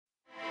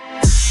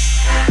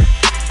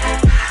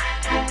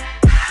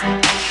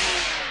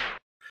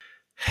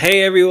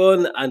Hey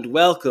everyone, and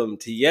welcome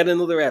to yet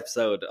another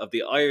episode of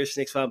the Irish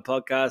Knicks Fan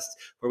Podcast,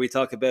 where we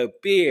talk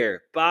about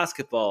beer,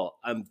 basketball,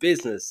 and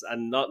business,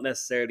 and not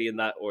necessarily in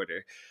that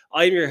order.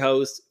 I'm your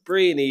host,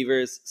 Brian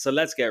Evers, so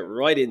let's get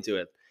right into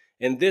it.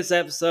 In this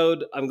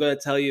episode, I'm going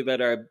to tell you about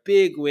our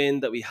big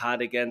win that we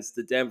had against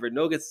the Denver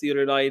Nuggets the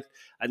other night,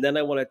 and then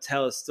I want to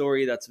tell a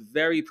story that's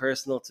very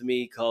personal to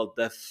me called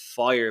the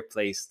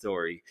Fireplace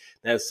story.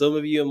 Now, some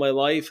of you in my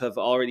life have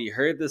already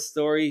heard this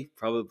story,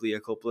 probably a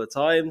couple of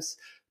times,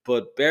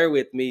 but bear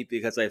with me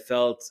because I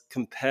felt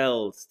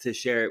compelled to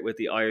share it with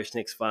the Irish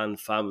Knicks fan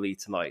family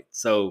tonight.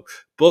 So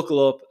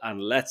buckle up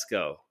and let's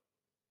go.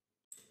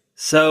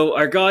 So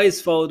our guys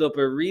followed up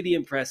a really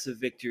impressive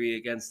victory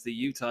against the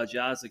Utah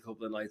Jazz a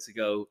couple of nights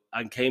ago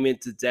and came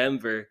into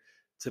Denver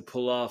to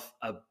pull off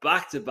a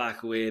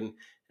back-to-back win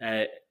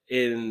uh,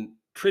 in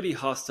pretty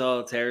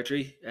hostile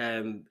territory.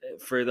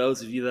 For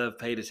those of you that have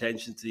paid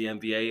attention to the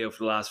NBA over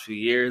the last few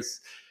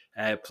years,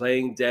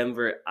 playing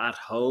Denver at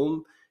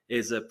home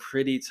is a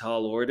pretty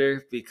tall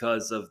order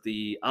because of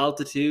the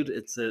altitude.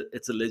 It's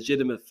a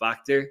legitimate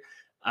factor.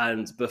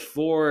 And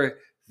before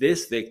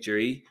this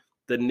victory,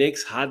 the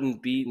Knicks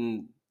hadn't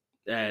beaten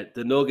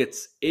the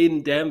Nuggets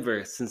in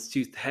Denver since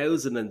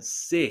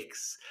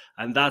 2006.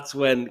 And that's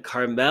when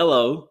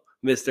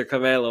Mr.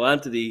 Carmelo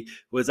Anthony,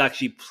 was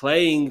actually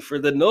playing for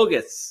the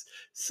Nuggets.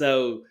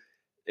 So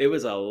it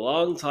was a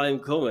long time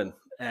coming.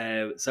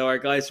 So our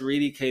guys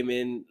really came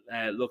in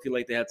looking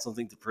like they had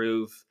something to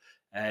prove.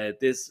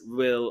 This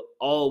will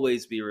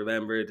always be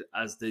remembered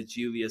as the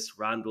Julius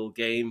Randle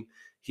game.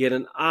 He had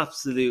an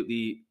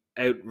absolutely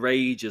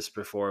outrageous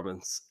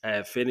performance,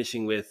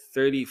 finishing with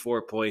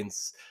 34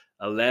 points,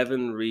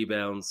 11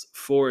 rebounds,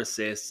 4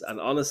 assists,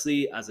 and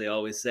honestly, as I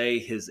always say,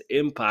 his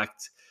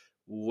impact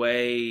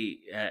way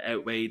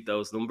outweighed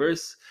those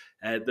numbers.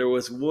 There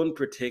was one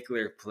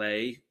particular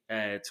play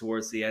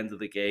towards the end of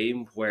the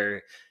game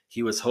where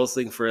he was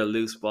hustling for a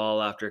loose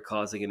ball after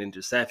causing an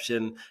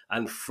interception,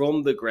 and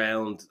from the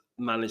ground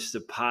managed to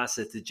pass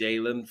it to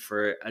Jalen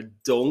for a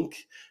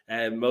dunk.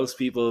 Most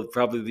people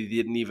probably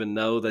didn't even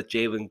know that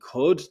Jalen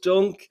could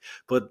dunk,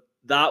 but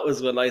that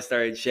was when I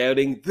started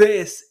shouting,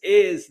 "This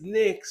is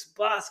Knicks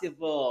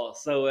basketball!"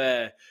 So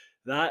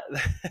that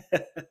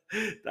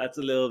that's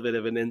a little bit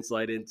of an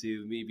insight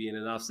into me being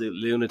an absolute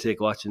lunatic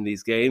watching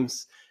these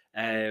games.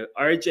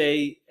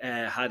 RJ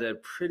had a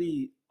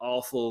pretty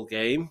awful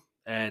game,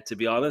 to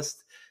be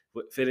honest.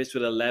 Finished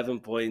with 11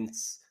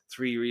 points,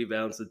 3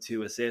 rebounds, and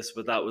 2 assists,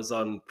 but that was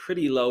on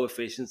pretty low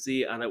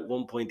efficiency. And at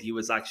one point, he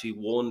was actually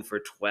 1 for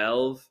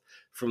 12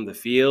 from the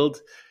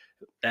field.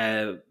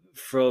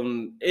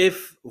 From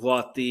if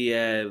what the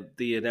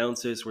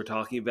announcers were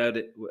talking about,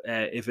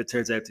 if it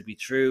turns out to be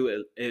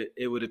true,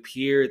 it would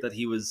appear that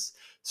he was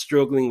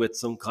struggling with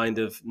some kind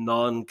of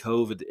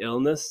non-COVID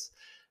illness,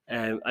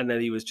 and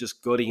then he was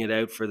just gutting it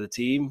out for the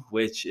team,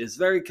 which is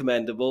very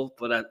commendable.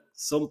 But at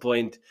some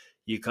point,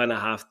 you kind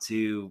of have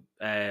to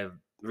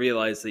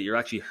realize that you're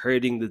actually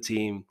hurting the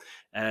team.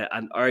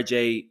 And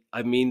RJ,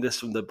 I mean this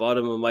from the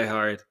bottom of my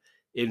heart.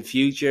 In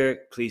future,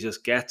 please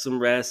just get some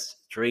rest,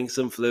 drink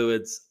some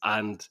fluids,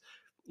 and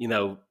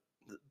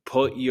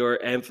put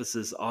your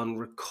emphasis on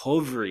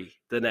recovery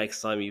the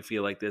next time you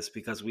feel like this,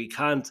 because we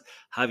can't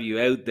have you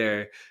out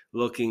there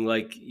looking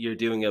like you're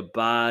doing a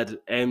bad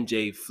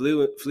MJ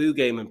flu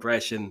game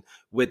impression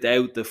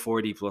without the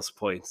 40 plus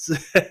points.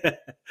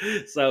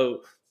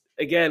 So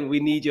again, we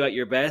need you at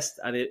your best,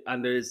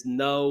 and there's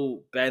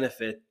no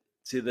benefit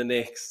to the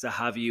Knicks to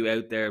have you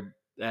out there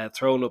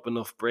throwing up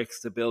enough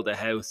bricks to build a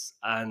house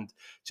and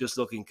just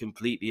looking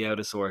completely out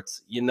of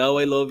sorts. I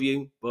love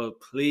you, but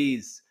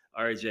please,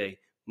 RJ,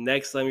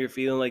 next time you're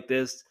feeling like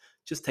this,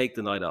 just take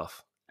the night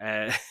off.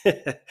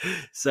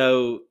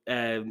 So,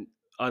 on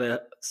a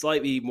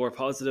slightly more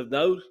positive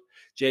note,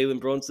 Jalen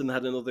Brunson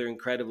had another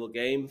incredible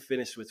game,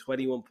 finished with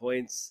 21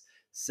 points,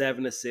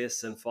 7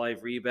 assists, and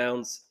 5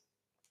 rebounds.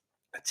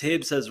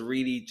 Tibbs has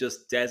really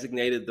just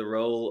designated the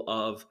role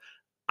of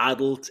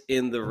adult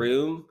in the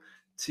room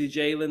to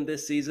Jalen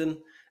this season.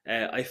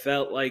 I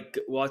felt like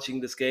watching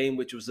this game,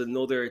 which was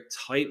another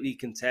tightly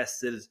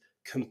contested,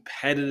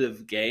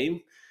 competitive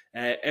game.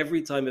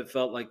 Every time it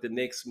felt like the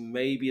Knicks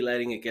may be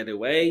letting it get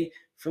away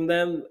from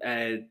them,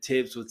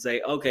 Tibbs would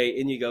say, "Okay,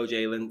 in you go,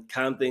 Jalen.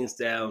 Calm things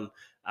down,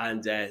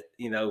 and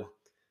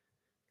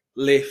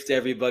lift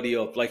everybody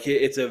up." Like,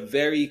 it's a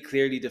very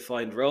clearly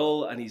defined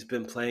role, and he's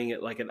been playing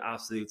it like an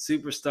absolute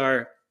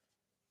superstar,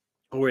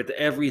 worth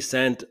every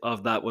cent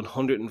of that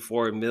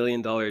 $104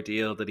 million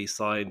deal that he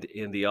signed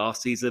in the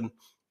offseason.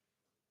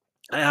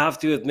 I have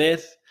to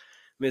admit,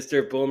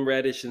 Mr. Bum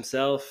Reddish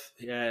himself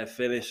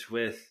finished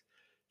with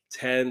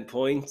 10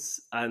 points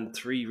and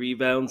 3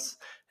 rebounds.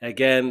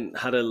 Again,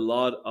 had a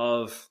lot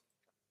of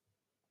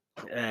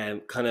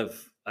kind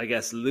of, I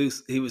guess,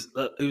 loose. He was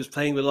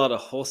playing with a lot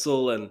of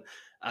hustle and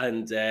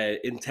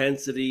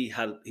intensity.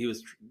 He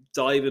was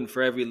diving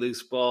for every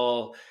loose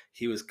ball.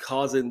 He was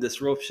causing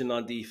disruption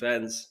on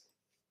defense.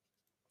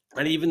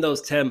 And even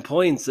those 10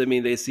 points, I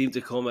mean, they seem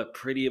to come at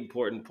pretty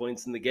important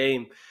points in the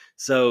game.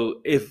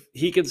 So if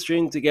he can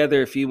string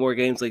together a few more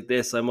games like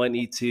this, I might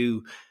need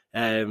to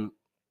um,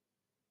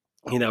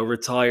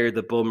 retire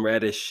the Bum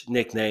Reddish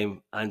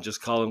nickname and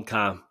just call him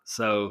Cam.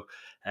 So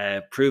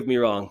prove me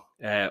wrong,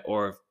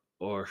 or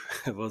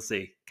we'll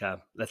see.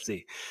 Cam, let's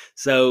see.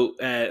 So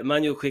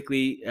Emmanuel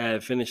quickly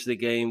finished the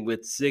game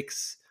with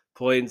 6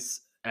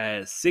 points,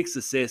 6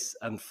 assists,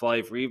 and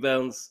 5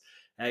 rebounds.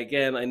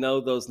 Again, I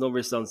know those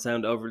numbers don't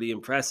sound overly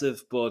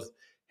impressive, but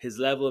his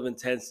level of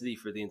intensity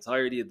for the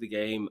entirety of the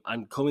game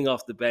and coming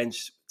off the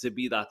bench to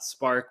be that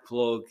spark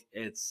plug,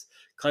 it's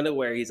kind of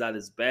where he's at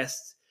his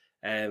best.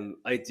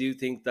 I do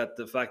think that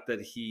the fact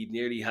that he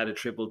nearly had a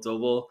triple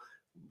double,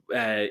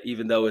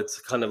 even though it's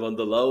kind of on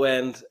the low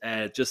end,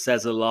 just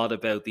says a lot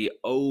about the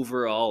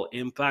overall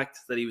impact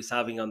that he was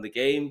having on the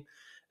game.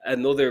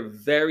 Another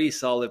very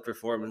solid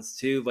performance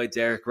too by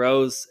Derrick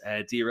Rose.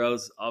 D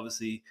Rose,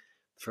 obviously,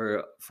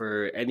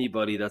 for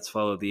anybody that's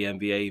followed the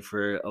NBA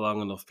for a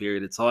long enough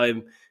period of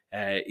time,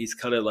 he's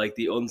kind of like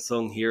the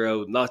unsung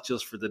hero, not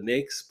just for the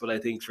Knicks, but I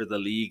think for the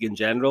league in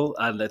general.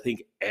 And I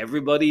think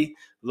everybody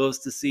loves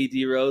to see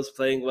D Rose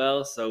playing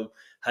well. So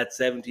had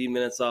 17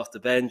 minutes off the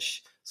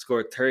bench,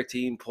 scored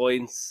 13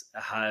 points,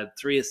 had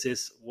 3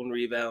 assists, 1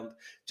 rebound.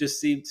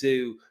 Just seemed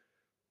to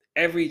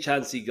every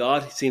chance he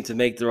got, he seemed to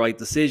make the right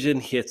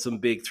decision, hit some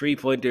big 3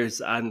 pointers,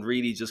 and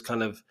really just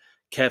kind of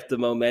kept the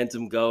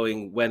momentum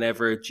going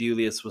whenever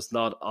Julius was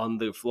not on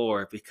the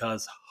floor.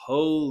 Because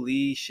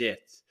holy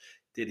shit,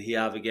 did he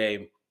have a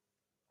game!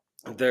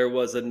 There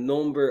was a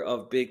number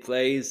of big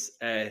plays.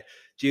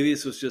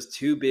 Julius was just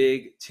too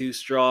big, too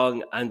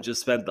strong, and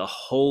just spent the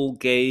whole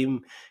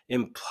game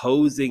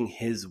imposing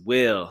his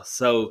will.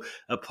 So,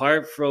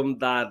 apart from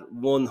that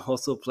one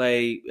hustle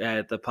play,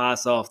 the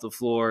pass off the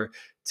floor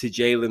to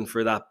Jalen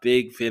for that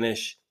big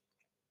finish,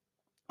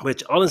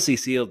 which honestly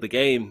sealed the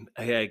game,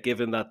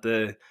 given that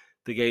the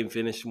game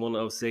finished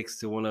 106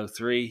 to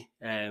 103.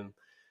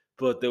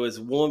 But there was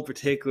one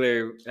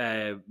particular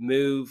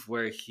move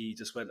where he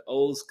just went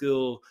old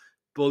school,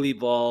 bully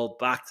ball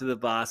back to the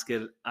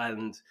basket,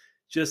 and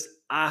just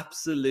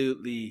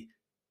absolutely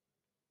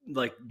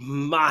like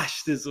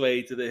mashed his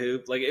way to the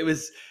hoop. Like it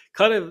was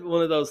kind of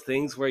one of those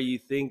things where you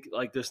think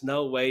like there's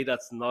no way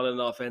that's not an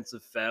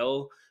offensive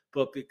foul,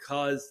 but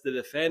because the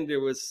defender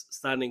was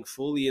standing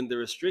fully in the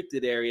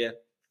restricted area,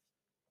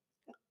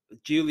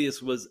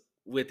 Julius was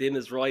within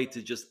his right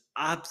to just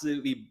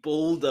absolutely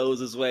bulldoze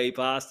his way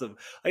past him.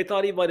 I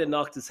thought he might have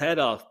knocked his head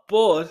off,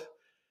 but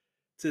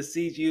to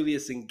see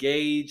Julius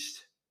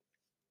engaged,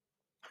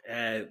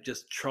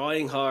 just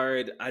trying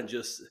hard, and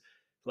just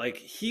like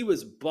he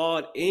was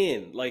bought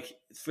in, like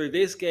for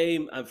this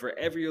game and for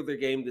every other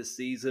game this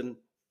season,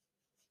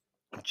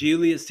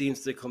 Julius seems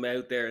to come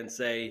out there and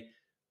say,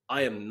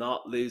 I am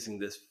not losing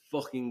this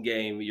fucking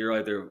game. You're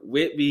either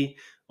with me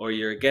or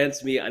you're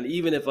against me. And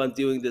even if I'm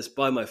doing this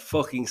by my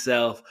fucking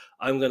self,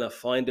 I'm going to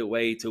find a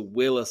way to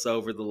will us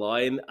over the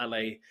line.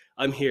 And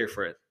I'm here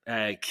for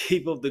it.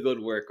 Keep up the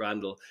good work,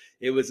 Randall.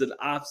 It was an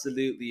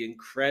absolutely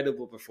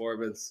incredible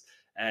performance.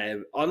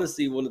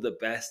 Honestly, one of the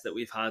best that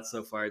we've had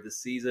so far this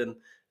season.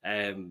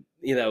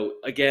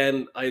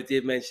 Again, I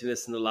did mention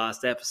this in the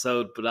last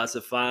episode, but as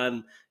a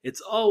fan,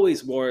 it's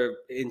always more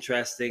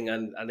interesting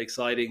and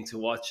exciting to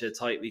watch a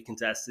tightly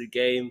contested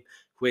game,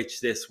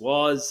 which this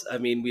was. I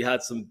mean, we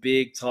had some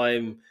big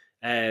time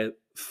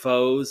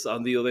foes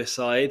on the other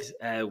side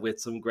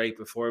with some great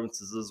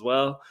performances as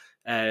well.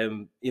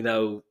 Um, you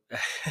know,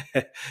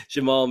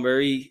 Jamal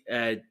Murray,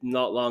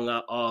 not long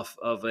off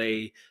of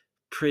a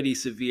pretty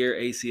severe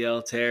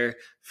ACL tear,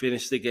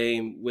 finished the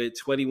game with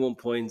 21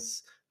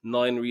 points,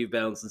 9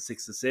 rebounds, and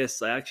 6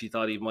 assists. I actually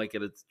thought he might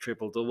get a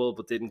triple double,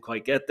 but didn't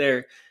quite get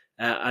there.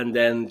 And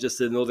then just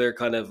another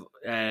kind of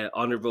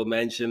honorable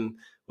mention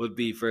would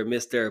be for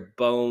Mr.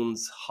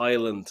 Bones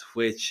Highland,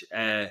 which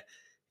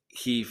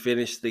he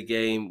finished the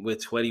game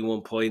with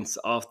 21 points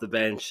off the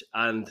bench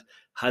and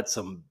had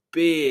some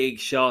big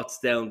shots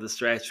down the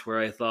stretch where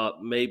I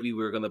thought maybe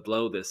we were going to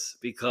blow this,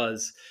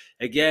 because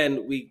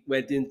again, we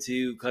went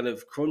into kind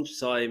of crunch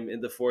time in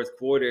the fourth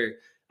quarter,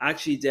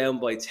 actually down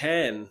by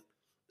 10,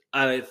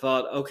 and I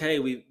thought, okay,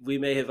 we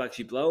may have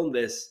actually blown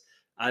this.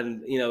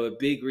 And a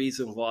big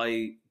reason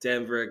why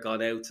Denver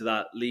got out to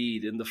that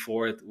lead in the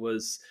fourth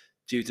was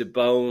due to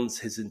Bones,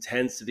 his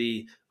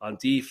intensity on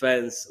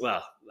defense.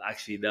 Well,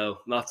 actually, no,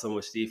 not so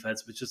much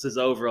defense, but just his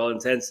overall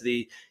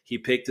intensity. He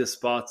picked his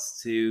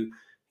spots to,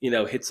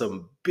 hit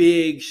some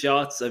big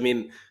shots. I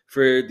mean,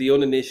 for the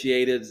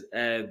uninitiated,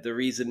 the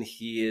reason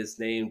he is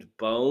named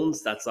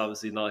Bones, that's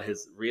obviously not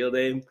his real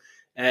name,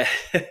 uh,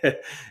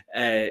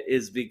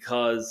 is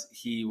because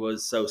he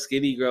was so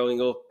skinny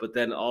growing up. But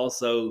then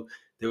also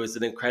there was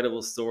an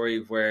incredible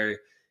story where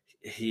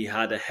he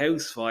had a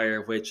house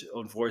fire, which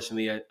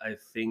unfortunately I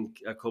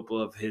think a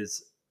couple of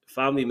his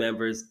family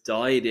members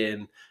died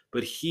in.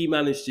 But he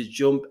managed to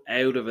jump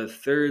out of a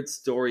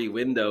third-story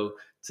window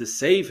to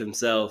save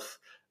himself,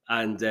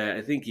 and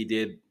I think he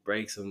did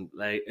break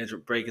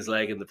his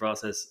leg in the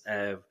process.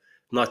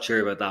 Not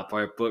sure about that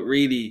part, but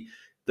really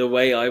the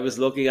way I was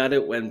looking at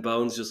it when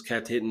Bones just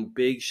kept hitting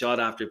big shot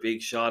after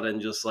big shot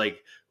and just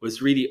like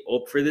was really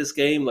up for this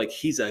game. Like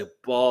he's a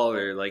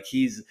baller. Like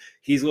he's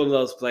one of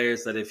those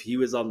players that if he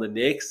was on the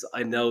Knicks,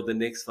 I know the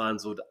Knicks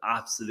fans would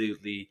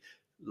absolutely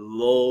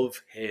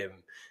love him.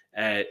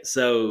 But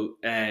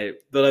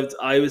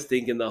I was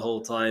thinking the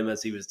whole time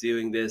as he was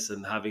doing this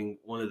and having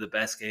one of the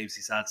best games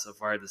he's had so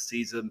far this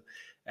season.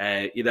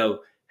 You know,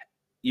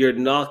 you're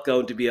not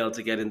going to be able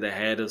to get in the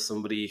head of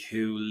somebody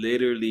who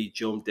literally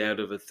jumped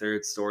out of a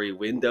third story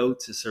window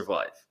to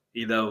survive.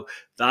 You know,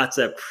 that's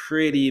a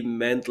pretty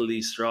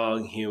mentally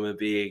strong human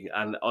being.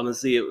 And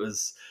honestly, it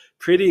was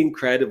pretty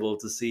incredible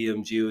to see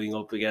him dewing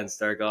up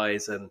against our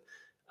guys and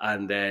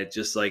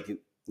just like,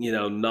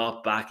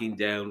 not backing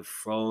down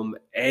from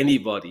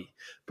anybody.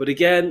 But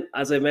again,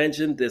 as I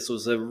mentioned, this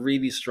was a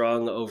really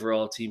strong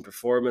overall team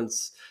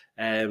performance.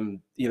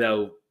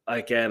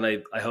 Again,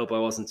 I hope I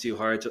wasn't too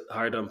hard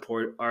on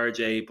poor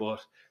RJ, but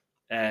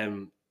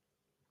um,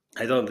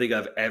 I don't think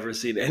I've ever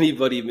seen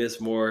anybody miss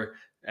more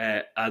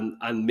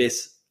and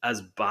miss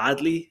as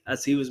badly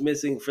as he was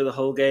missing for the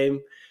whole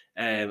game.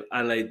 And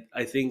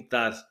I think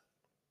that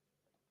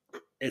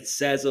it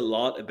says a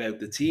lot about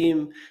the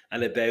team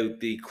and about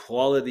the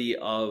quality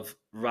of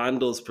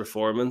Randall's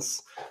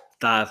performance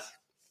that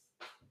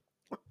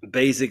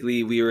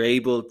basically we were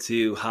able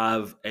to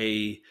have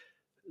a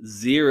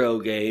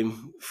zero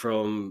game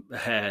from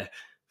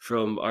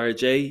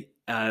RJ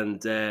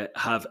and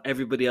have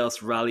everybody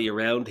else rally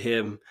around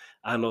him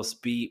and us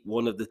beat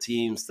one of the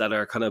teams that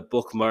are kind of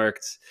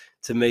bookmarked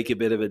to make a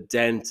bit of a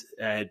dent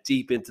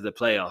deep into the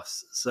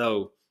playoffs.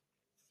 So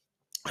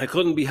I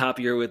couldn't be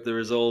happier with the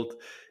result.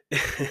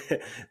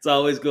 It's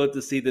always good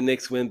to see the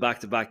Knicks win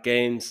back-to-back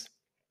games.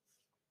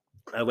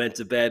 I went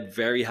to bed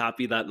very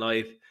happy that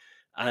night.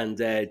 And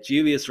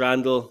Julius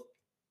Randle,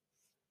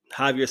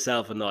 have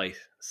yourself a night.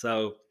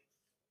 So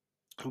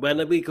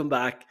when we come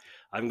back,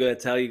 I'm going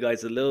to tell you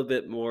guys a little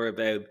bit more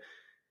about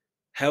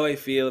how I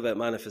feel about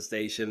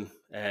manifestation,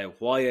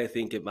 why I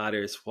think it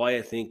matters, why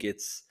I think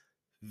it's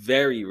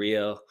very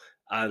real,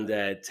 and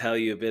tell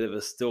you a bit of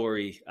a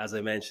story, as I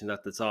mentioned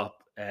at the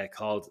top,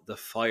 called the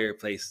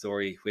Fireplace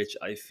story, which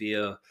I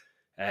feel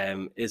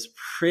is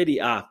pretty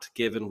apt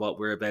given what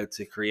we're about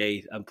to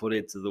create and put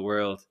into the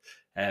world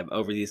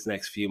over these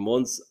next few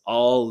months,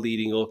 all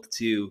leading up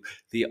to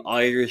the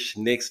Irish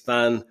Knicks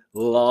fan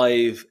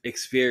live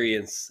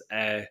experience.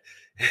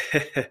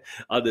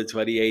 On the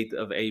 28th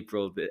of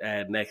April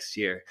next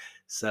year.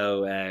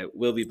 So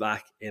we'll be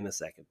back in a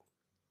second.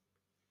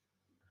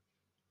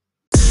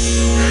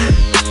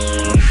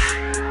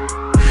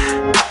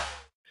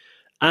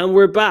 And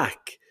we're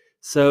back.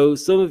 So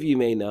some of you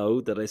may know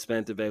that I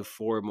spent about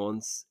 4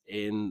 months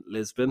in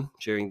Lisbon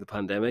during the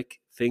pandemic.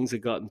 Things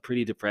had gotten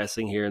pretty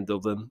depressing here in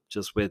Dublin,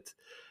 just with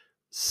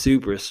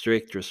super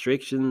strict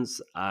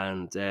restrictions,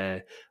 and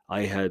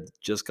I had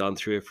just gone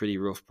through a pretty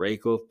rough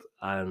breakup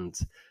and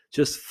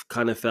just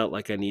kind of felt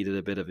like I needed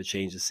a bit of a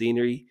change of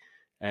scenery.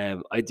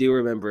 I do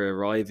remember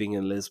arriving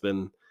in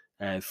Lisbon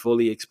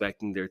fully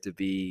expecting there to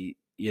be,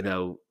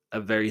 a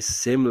very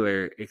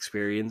similar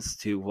experience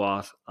to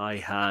what I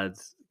had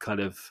kind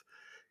of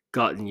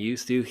gotten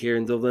used to here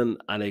in Dublin,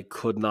 and it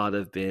could not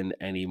have been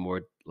any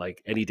more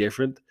like any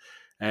different.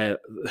 Uh,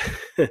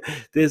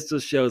 this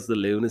just shows the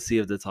lunacy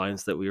of the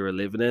times that we were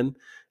living in.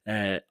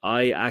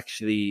 I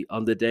actually,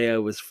 on the day I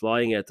was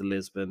flying out to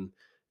Lisbon,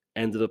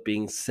 ended up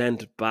being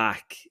sent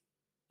back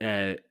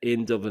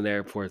in Dublin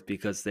Airport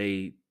because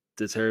they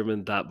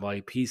determined that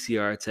my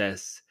PCR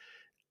test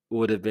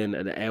would have been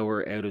an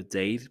hour out of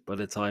date by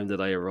the time that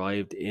I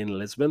arrived in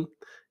Lisbon,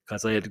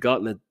 because I had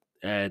gotten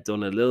it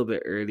done a little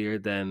bit earlier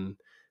than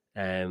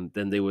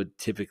they would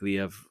typically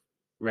have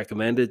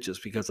recommended,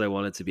 just because I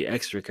wanted to be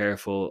extra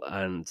careful.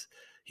 And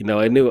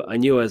I knew I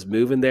was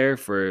moving there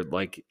for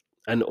like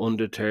an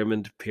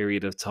undetermined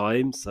period of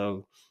time,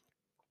 so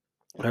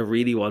I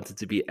really wanted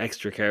to be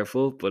extra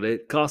careful, but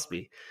it cost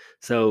me.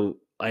 So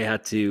I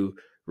had to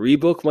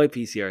rebook my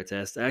PCR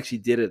test. I actually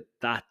did it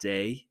that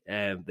day,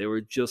 and they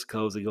were just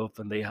closing up,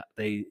 and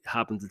they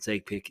happened to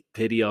take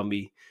pity on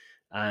me,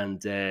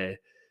 and I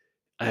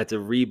had to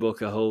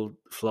rebook a whole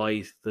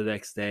flight the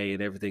next day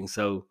and everything.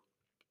 So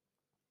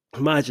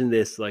imagine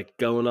this, like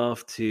going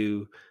off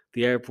to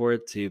the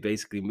airport to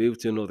basically move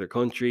to another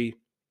country.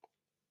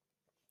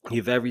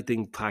 You've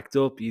everything packed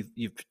up.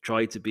 You've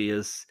tried to be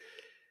as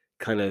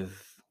kind of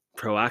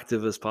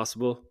proactive as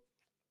possible.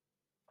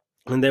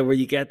 And then when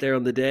you get there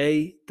on the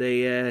day,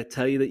 they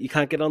tell you that you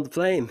can't get on the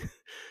plane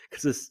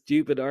because of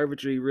stupid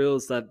arbitrary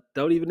rules that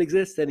don't even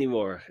exist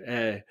anymore.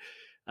 And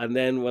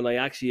then when I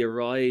actually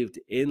arrived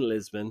in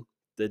Lisbon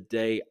the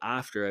day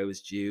after I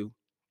was due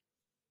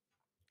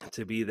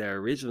to be there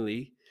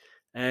originally,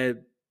 uh,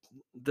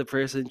 the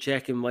person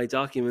checking my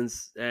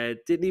documents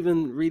didn't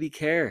even really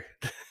care.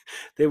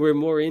 They were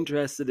more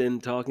interested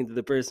in talking to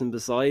the person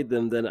beside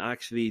them than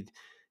actually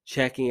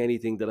checking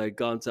anything that I'd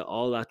gone to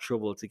all that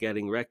trouble to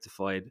getting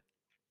rectified.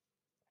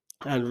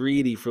 And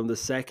really, from the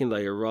second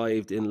I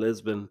arrived in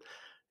Lisbon,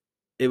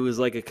 it was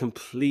like a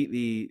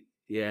completely,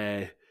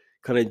 yeah,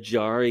 kind of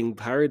jarring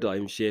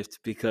paradigm shift,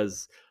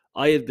 because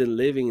I had been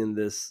living in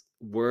this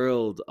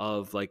world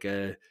of like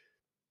a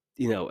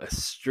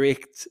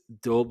strict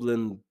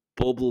Dublin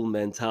bubble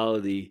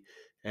mentality,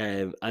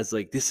 as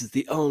like this is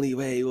the only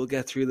way we'll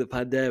get through the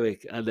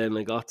pandemic. And then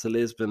I got to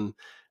Lisbon,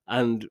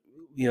 and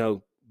you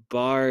know,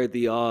 bar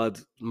the odd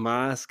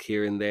mask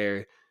here and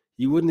there,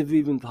 you wouldn't have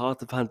even thought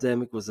the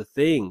pandemic was a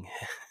thing.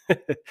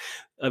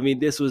 I mean,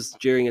 this was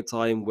during a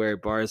time where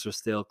bars were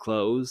still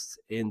closed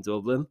in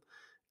Dublin,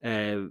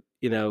 and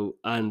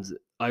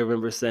I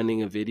remember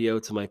sending a video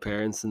to my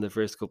parents in the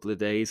first couple of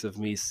days of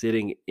me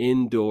sitting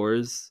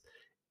indoors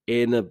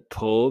in a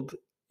pub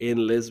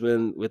in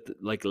Lisbon with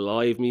like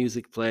live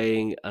music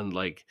playing and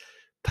like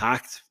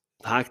packed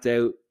packed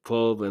out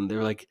pub, and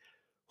they're like,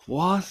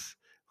 "What?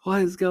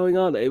 What is going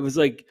on?" It was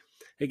like,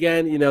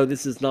 again,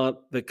 this is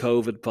not the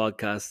COVID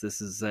podcast.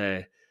 This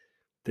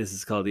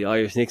is called the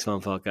Irish Knicks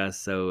Fan podcast.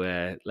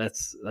 So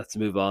let's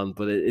move on.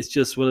 But it's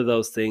just one of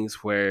those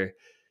things where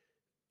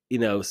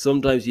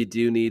sometimes you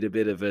do need a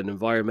bit of an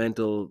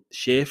environmental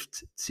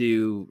shift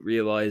to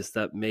realize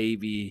that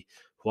maybe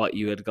what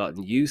you had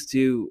gotten used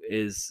to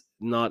is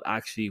not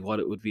actually what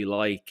it would be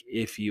like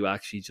if you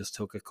actually just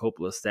took a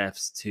couple of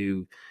steps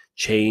to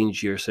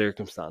change your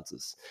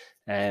circumstances.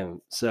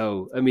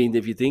 So, I mean,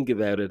 if you think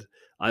about it,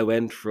 I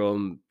went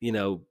from,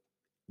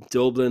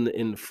 Dublin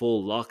in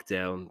full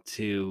lockdown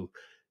to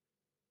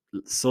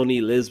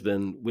sunny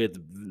Lisbon with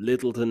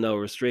little to no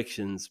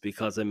restrictions,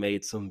 because I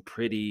made some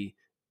pretty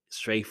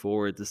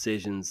straightforward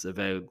decisions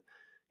about,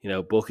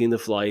 booking the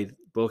flight,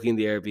 booking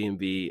the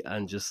Airbnb,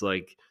 and just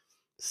like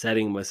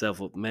setting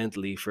myself up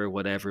mentally for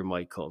whatever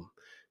might come.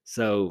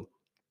 So,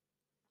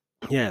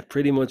 yeah,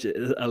 pretty much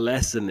a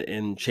lesson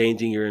in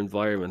changing your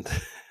environment,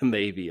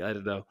 maybe. I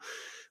don't know.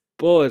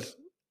 But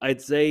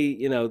I'd say,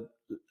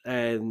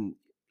 um,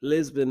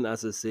 Lisbon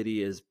as a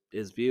city is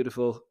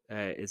beautiful.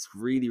 It's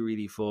really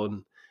really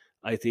fun.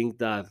 I think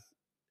that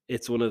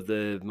it's one of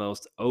the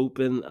most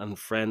open and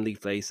friendly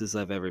places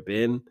I've ever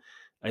been.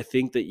 I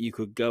think that you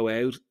could go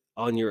out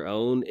on your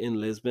own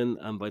in Lisbon,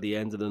 and by the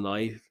end of the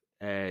night,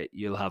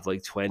 you'll have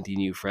like 20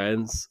 new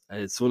friends.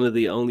 It's one of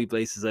the only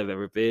places I've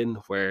ever been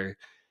where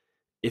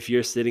if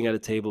you're sitting at a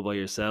table by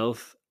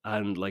yourself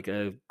and like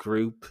a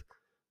group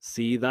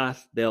see that,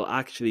 they'll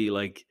actually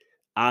like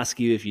ask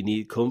you if you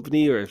need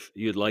company or if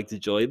you'd like to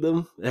join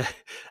them.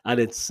 And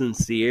it's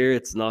sincere.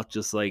 It's not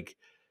just like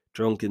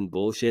drunken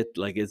bullshit.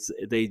 Like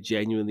they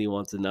genuinely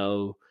want to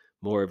know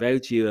more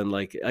about you. And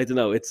like, I don't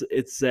know,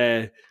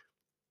 it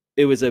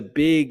was a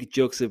big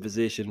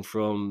juxtaposition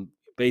from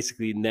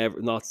basically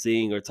never not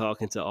seeing or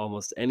talking to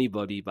almost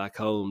anybody back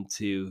home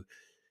to,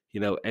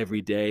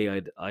 every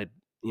day I'd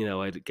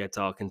get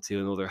talking to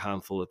another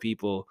handful of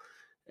people.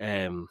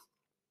 Um,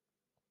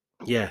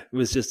 yeah, it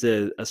was just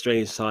a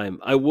strange time.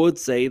 I would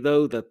say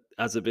though that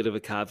as a bit of a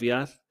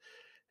caveat,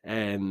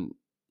 um,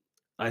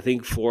 I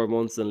think 4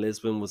 months in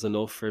Lisbon was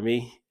enough for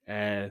me.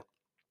 That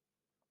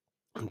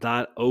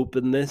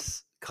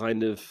openness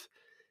kind of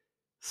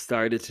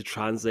started to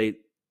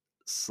translate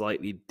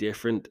slightly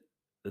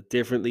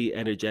differently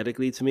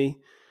energetically to me,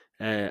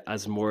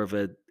 as more of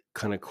a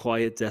kind of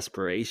quiet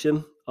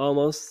desperation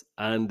almost.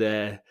 And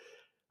I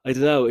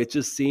don't know, it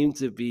just seemed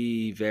to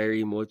be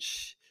very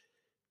much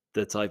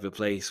the type of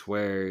place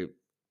where,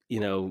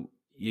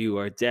 you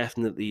are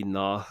definitely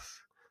not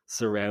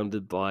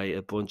surrounded by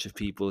a bunch of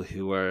people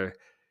who are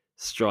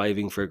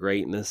striving for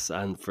greatness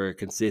and for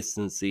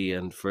consistency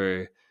and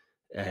for,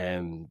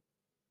 um,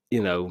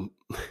 you know,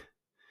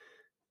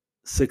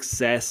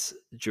 success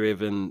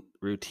driven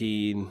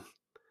routine.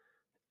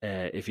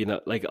 If you know,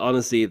 like,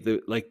 honestly,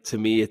 like, to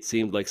me, it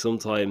seemed like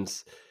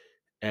sometimes,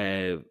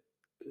 uh,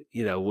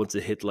 once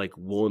it hit like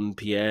 1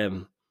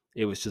 p.m.,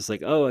 it was just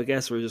like, oh, I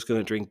guess we're just going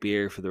to drink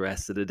beer for the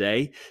rest of the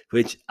day.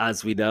 Which,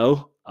 as we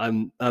know,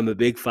 I'm a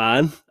big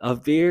fan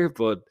of beer,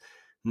 but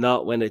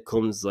not when it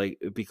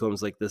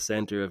becomes like the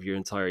center of your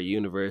entire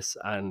universe,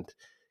 and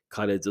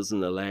kind of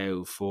doesn't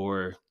allow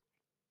for,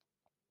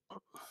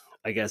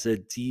 I guess, a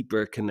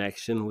deeper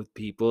connection with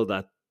people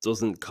that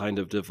doesn't kind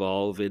of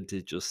devolve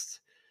into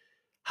just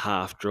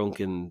half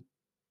drunken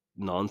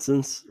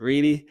nonsense,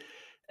 really.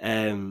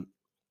 Um,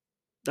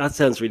 that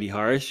sounds really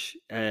harsh.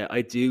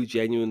 I do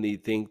genuinely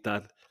think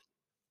that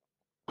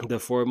the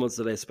 4 months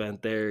that I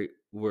spent there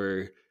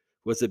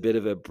was a bit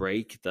of a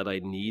break that I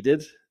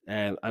needed,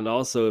 and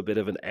also a bit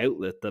of an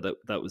outlet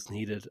that was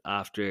needed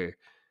after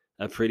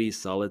a pretty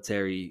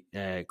solitary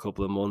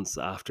couple of months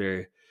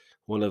after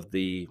one of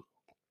the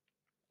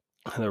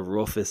kind of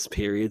roughest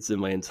periods in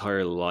my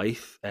entire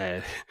life,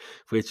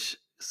 which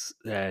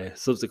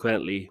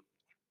subsequently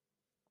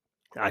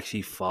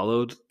actually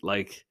followed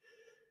like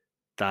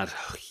that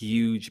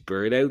huge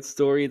burnout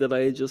story that I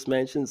had just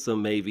mentioned. So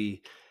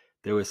maybe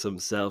there was some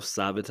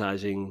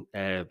self-sabotaging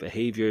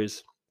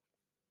behaviors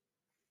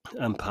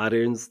and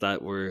patterns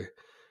that were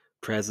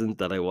present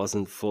that I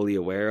wasn't fully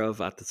aware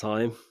of at the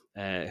time.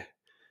 Uh,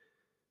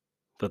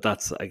 but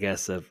that's, I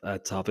guess, a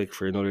topic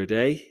for another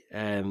day.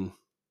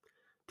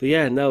 But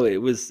yeah, no,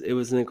 it was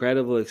an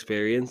incredible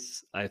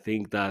experience. I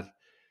think that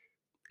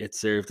it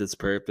served its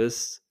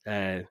purpose.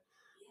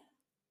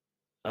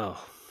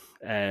 Oh,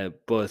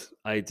 but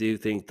I do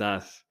think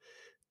that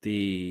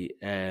the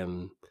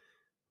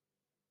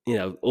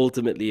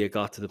ultimately it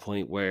got to the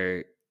point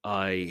where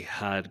I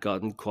had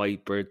gotten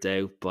quite burnt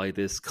out by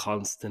this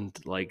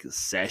constant like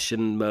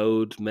session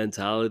mode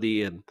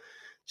mentality and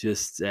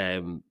just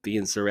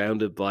being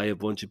surrounded by a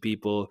bunch of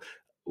people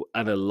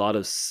and a lot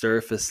of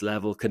surface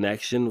level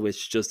connection,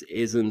 which just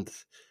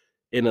isn't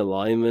in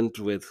alignment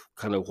with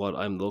kind of what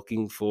I'm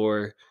looking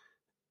for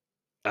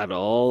at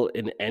all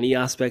in any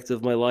aspect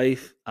of my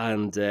life.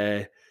 And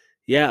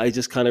yeah, I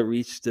just kind of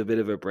reached a bit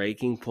of a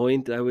breaking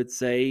point, I would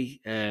say.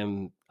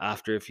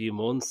 After a few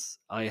months,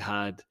 I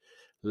had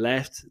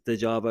left the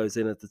job I was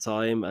in at the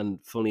time, and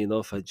funny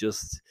enough, I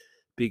just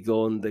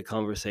begun the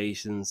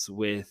conversations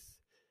with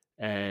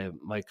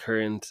my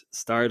current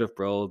startup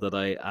role that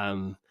I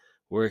am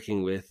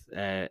working with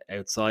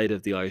outside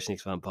of the Irish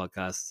Knicks Fan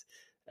podcast.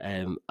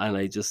 And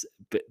I just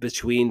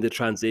between the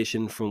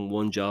transition from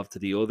one job to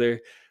the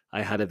other,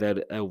 I had about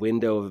a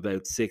window of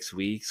about 6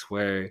 weeks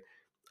where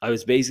I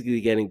was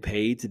basically getting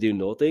paid to do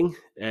nothing.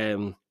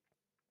 And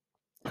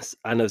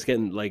I was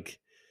getting like,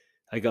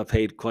 I got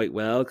paid quite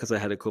well because I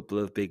had a couple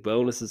of big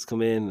bonuses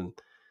come in, and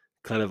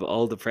kind of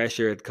all the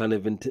pressure had kind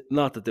of been,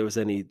 not that there was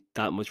any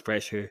that much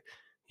pressure,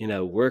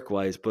 work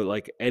wise, but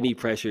like any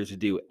pressure to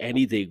do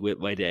anything with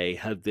my day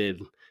had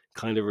been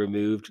kind of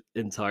removed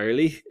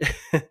entirely.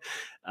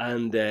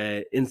 And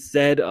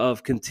instead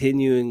of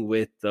continuing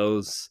with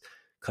those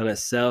kind of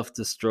self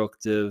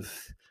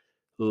destructive,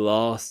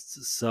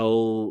 lost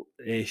soul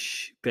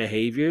ish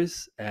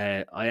behaviors,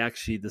 I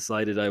actually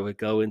decided I would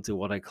go into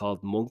what I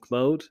called monk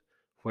mode,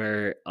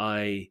 where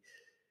I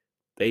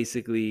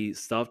basically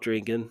stopped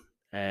drinking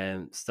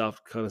and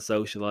stopped kind of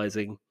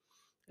socializing.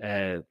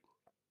 Uh,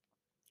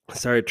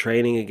 Started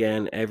training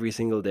again every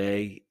single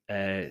day.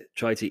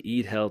 Tried to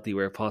eat healthy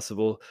where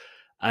possible,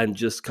 and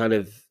just kind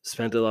of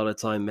spent a lot of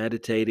time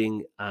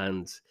meditating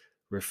and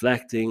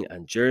reflecting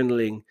and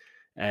journaling.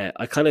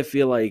 I kind of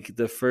feel like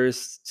the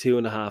first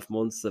 2.5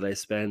 months that I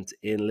spent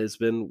in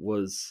Lisbon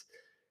was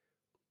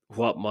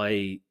what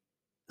my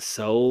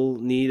soul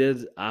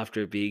needed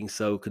after being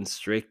so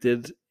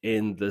constricted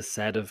in the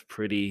set of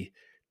pretty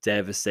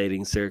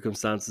devastating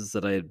circumstances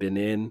that I had been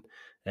in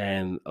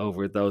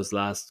over those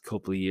last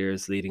couple of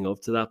years leading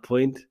up to that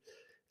point.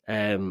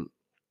 Um,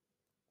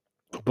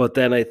 but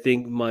then I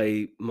think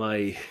my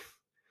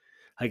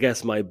I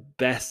guess my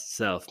best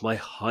self, my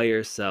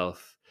higher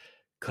self,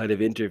 kind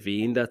of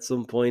intervened at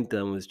some point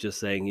and was just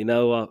saying, you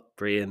know what,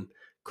 Brian,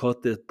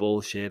 cut this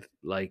bullshit.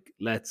 Like,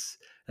 let's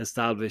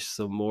establish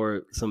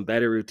some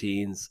better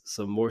routines,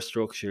 some more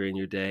structure in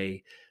your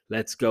day.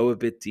 Let's go a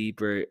bit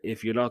deeper.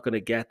 If you're not going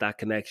to get that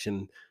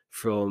connection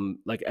from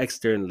like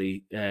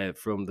externally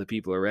from the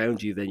people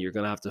around you, then you're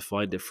going to have to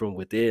find it from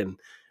within.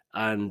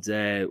 And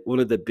one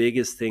of the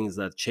biggest things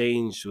that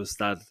changed was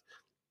that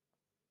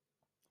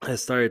I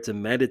started to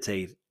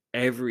meditate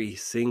every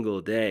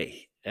single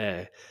day,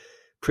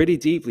 pretty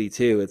deeply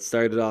too. It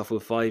started off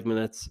with 5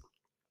 minutes.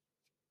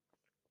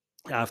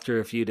 After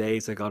a few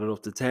days, I got it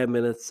up to 10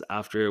 minutes.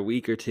 After a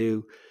week or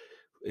two,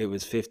 it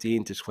was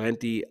 15 to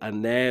 20.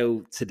 And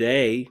now,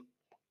 today,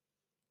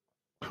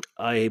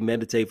 I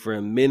meditate for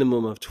a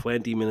minimum of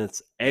 20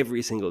 minutes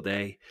every single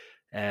day.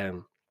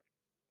 Um,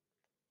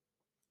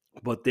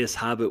 but this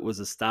habit was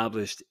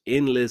established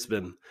in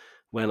Lisbon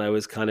when I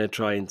was kind of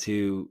trying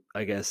to,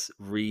 I guess,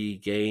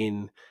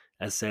 regain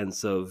a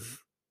sense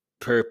of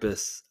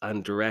purpose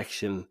and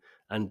direction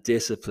and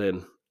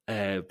discipline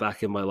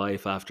back in my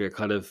life after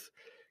kind of,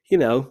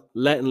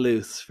 letting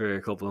loose for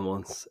a couple of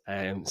months.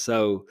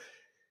 So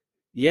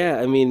yeah,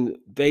 I mean,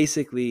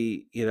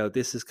 basically,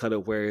 this is kind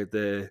of where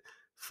the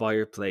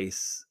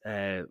fireplace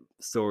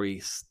story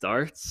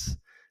starts.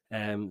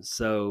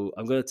 So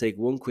I'm going to take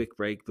one quick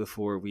break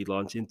before we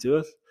launch into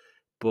it.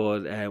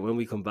 But when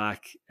we come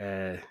back,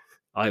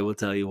 I will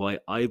tell you why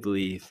I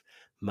believe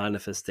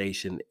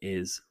manifestation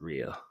is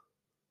real.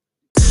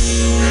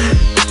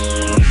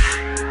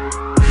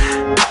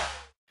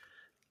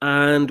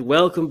 And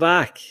welcome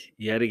back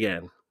yet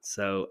again.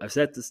 So I've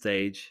set the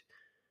stage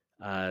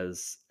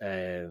as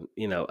I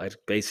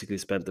basically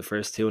spent the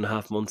first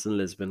 2.5 months in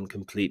Lisbon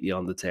completely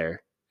on the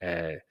tear.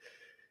 It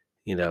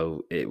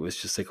was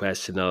just a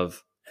question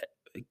of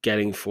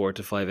getting 4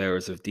 to 5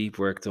 hours of deep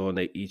work done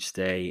each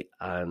day,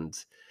 and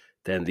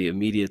then the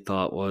immediate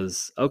thought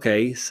was,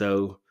 okay,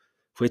 so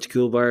which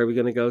cool bar are we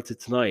going to go to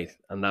tonight?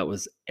 And that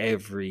was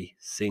every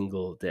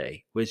single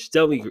day. Which,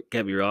 don't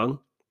get me wrong,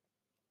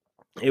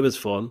 it was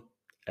fun.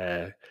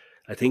 I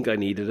think I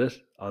needed it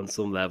on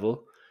some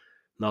level,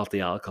 not the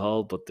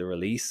alcohol, but the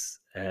release.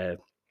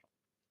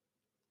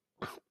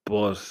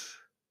 But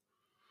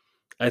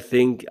I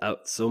think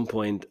at some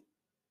point,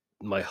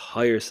 my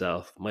higher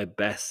self, my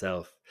best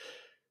self,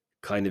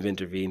 kind of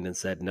intervened and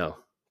said, no,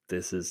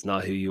 this is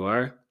not who you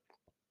are.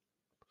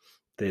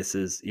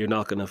 You're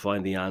not going to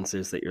find the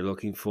answers that you're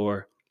looking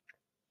for,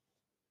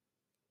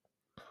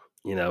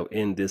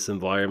 in this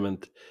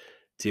environment,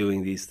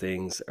 doing these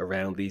things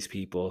around these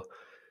people.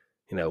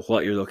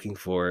 what you're looking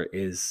for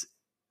is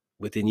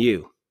within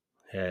you,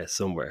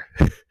 somewhere.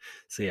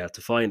 So you have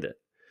to find it.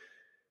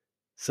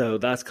 So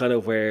that's kind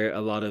of where a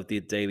lot of the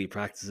daily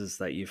practices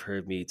that you've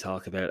heard me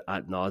talk about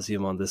ad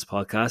nauseum on this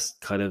podcast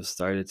kind of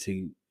started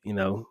to,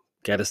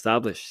 get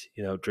established.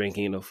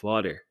 Drinking enough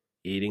water,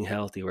 eating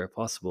healthy where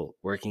possible,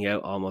 working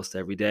out almost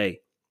every day,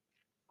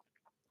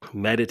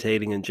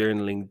 meditating and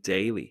journaling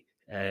daily.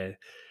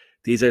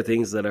 These are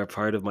things that are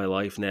part of my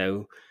life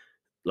now,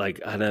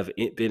 and have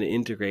been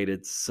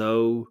integrated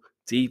so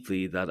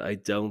deeply that I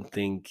don't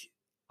think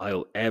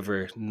I'll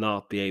ever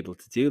not be able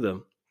to do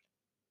them.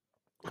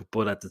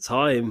 But at the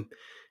time,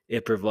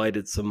 it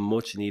provided some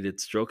much needed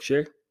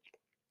structure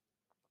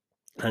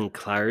and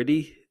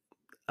clarity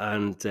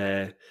and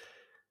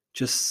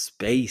just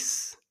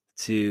space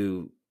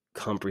to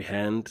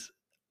comprehend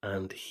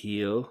and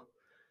heal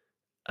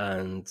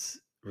and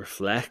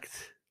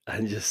reflect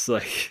and just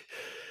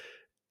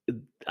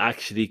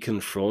actually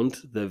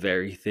confront the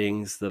very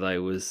things that I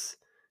was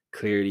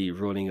clearly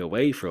running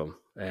away from.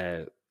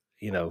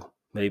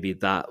 Maybe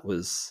that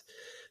was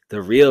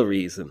the real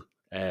reason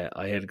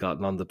I had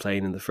gotten on the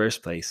plane in the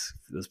first place.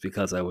 It was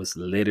because I was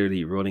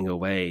literally running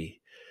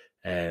away.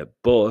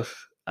 But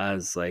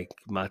as like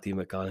Matthew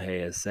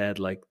McConaughey has said,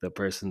 like the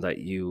person that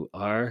you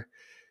are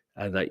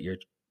and that you're,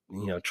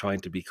 trying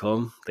to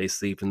become, they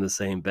sleep in the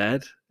same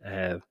bed.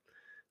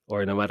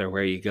 Or no matter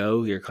where you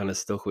go, you're kind of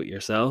stuck with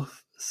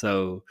yourself.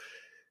 So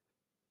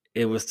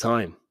it was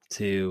time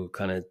to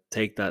kind of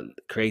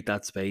create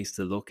that space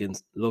to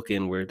look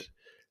inward,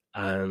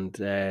 and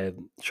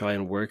try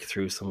and work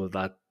through some of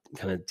that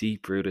kind of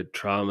deep rooted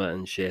trauma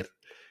and shit,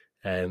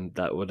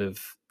 that would have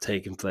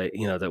taken place.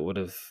 That would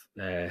have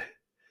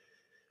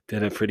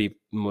been a pretty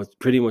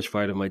much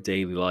part of my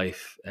daily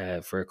life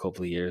for a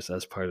couple of years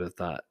as part of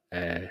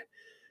that.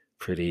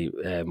 Pretty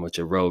much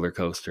a roller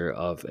coaster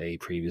of a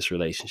previous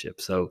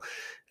relationship. So,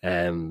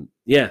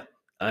 yeah,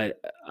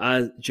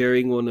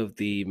 during one of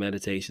the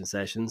meditation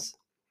sessions,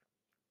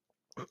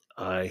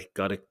 I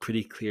got a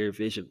pretty clear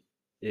vision.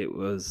 It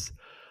was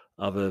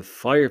of a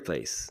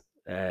fireplace,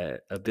 a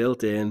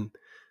built-in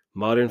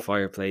modern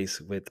fireplace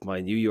with my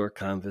New York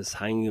canvas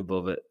hanging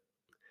above it,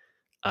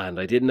 and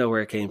I didn't know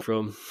where it came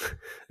from.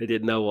 I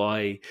didn't know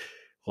why.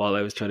 While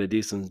I was trying to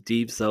do some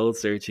deep soul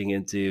searching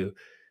into,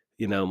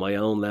 my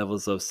own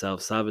levels of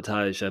self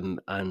sabotage and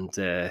trying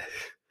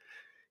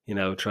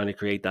to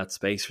create that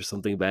space for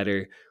something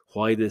better,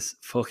 why this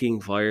fucking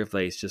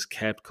fireplace just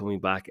kept coming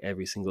back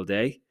every single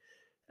day.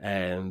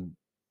 Um,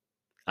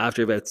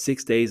 After about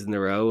 6 days in a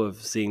row of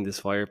seeing this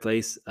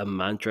fireplace, a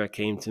mantra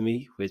came to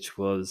me, which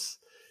was,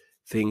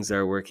 things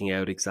are working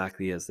out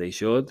exactly as they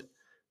should.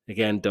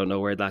 Again, don't know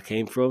where that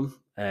came from.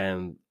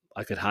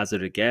 I could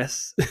hazard a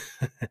guess.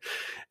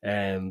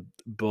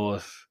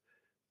 But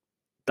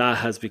that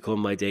has become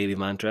my daily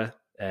mantra,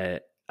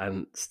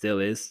 and still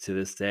is to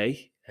this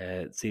day.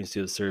 It seems to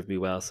have served me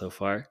well so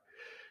far.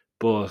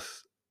 But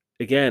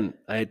again,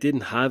 I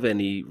didn't have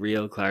any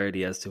real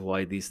clarity as to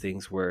why these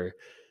things were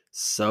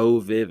so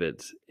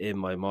vivid in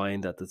my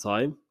mind at the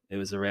time. It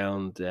was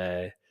around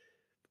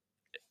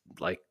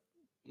like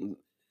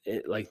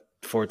like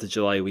 4th of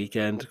July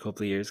weekend a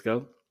couple of years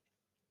ago.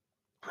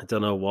 I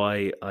don't know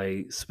why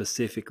I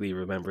specifically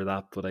remember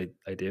that, but I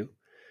do.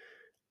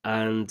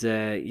 And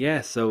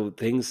yeah, so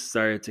things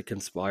started to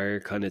conspire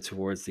kind of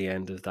towards the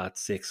end of that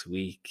 6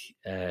 week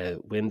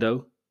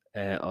window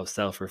of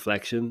self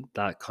reflection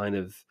that kind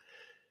of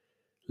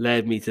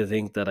led me to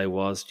think that I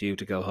was due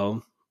to go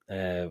home.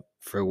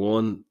 For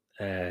one,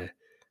 I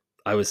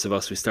was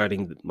supposed to be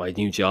starting my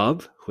new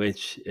job,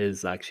 which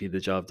is actually the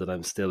job that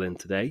I'm still in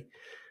today.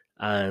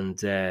 And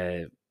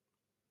that's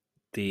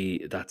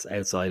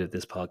outside of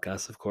this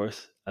podcast, of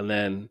course. And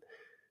then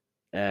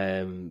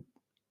um,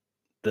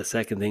 the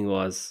second thing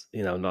was,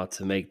 not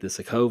to make this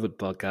a COVID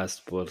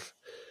podcast, but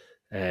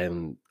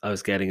I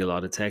was getting a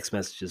lot of text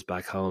messages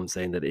back home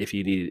saying that if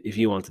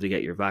you wanted to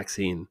get your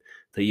vaccine,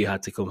 that you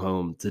had to come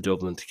home to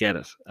Dublin to get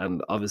it.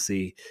 And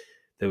obviously,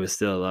 there was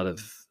still a lot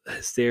of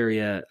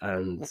hysteria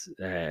and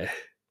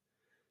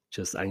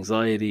just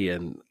anxiety,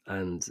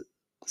 and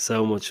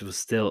so much was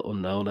still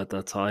unknown at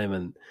that time.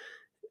 And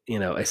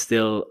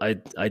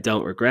I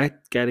don't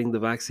regret getting the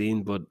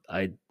vaccine, but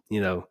at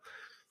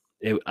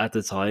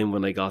the time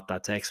when I got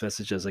that text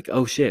message, I was like,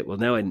 oh shit, well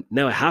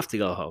now I have to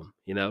go home,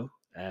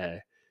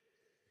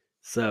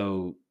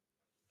 so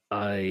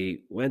I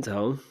went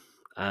home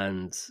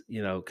and,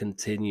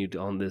 continued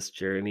on this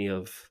journey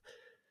of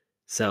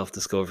self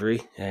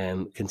discovery,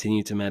 and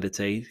continued to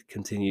meditate,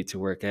 continued to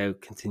work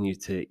out,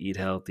 continued to eat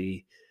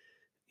healthy,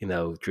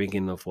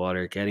 drinking enough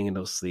water, getting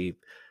enough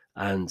sleep.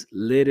 And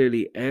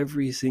literally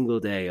every single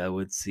day I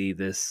would see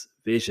this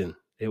vision.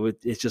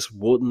 It just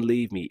wouldn't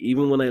leave me.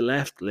 Even when I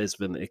left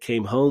Lisbon, it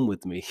came home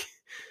with me.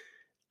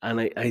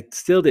 And I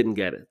still didn't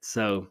get it.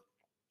 So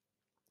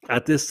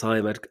at this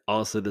time, I'd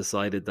also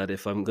decided that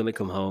if I'm going to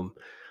come home,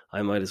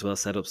 I might as well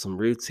set up some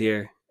roots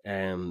here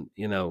and,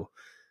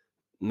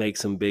 make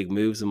some big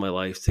moves in my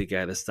life to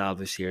get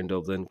established here in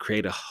Dublin,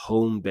 create a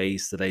home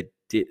base that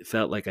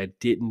felt like I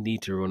didn't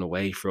need to run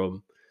away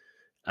from.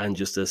 and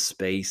just a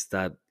space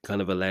that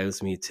kind of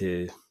allows me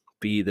to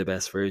be the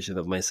best version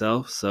of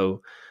myself.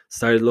 So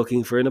started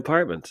looking for an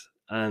apartment.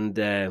 And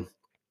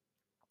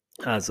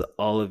as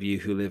all of you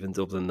who live in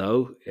Dublin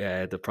know,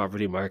 the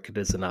property market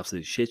is an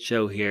absolute shit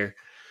show here.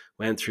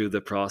 Went through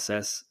the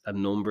process a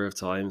number of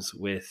times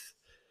with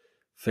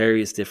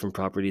various different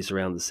properties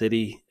around the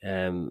city,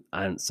 and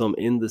some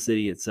in the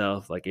city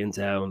itself, like in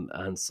town,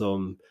 and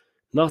some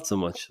not so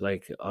much,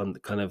 like on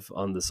kind of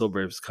on the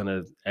suburbs, kind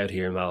of out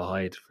here in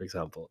Malahide, for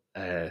example.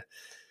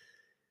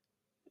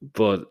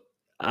 But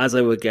as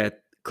I would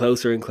get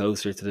closer and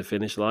closer to the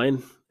finish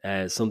line,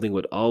 something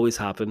would always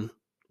happen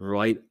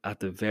right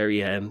at the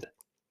very end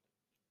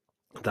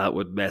that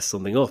would mess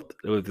something up.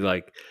 It would be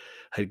like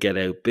I'd get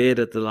outbid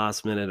at the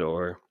last minute,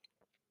 or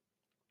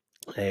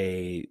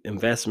a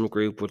investment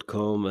group would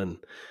come and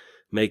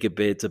make a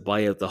bid to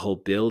buy out the whole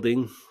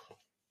building,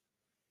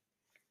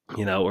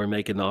 or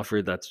make an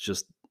offer that's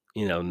just,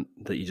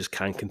 that you just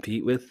can't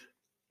compete with.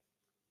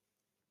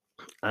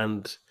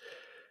 And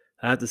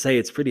I have to say,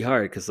 it's pretty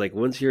hard because, like,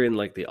 once you're in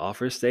like the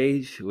offer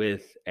stage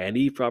with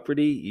any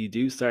property, you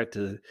do start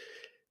to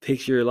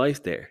picture your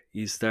life there.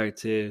 You start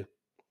to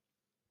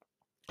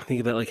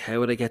think about, like, how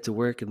would I get to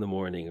work in the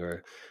morning,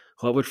 or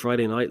what would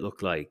Friday night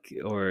look like,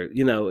 or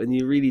and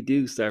you really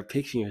do start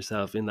picturing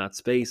yourself in that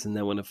space. And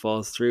then when it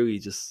falls through, you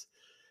just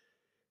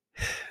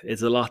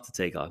it's a lot to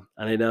take on.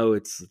 And I know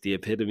it's the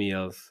epitome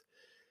of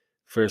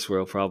first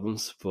world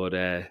problems, but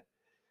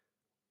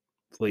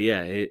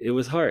yeah, it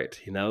was hard,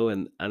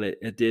 and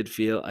it did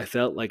feel, I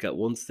felt like at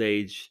one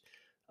stage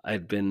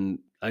I'd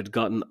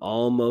gotten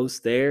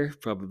almost there,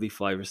 probably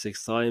 5 or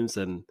 6 times,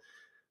 and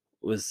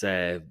was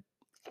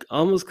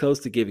almost close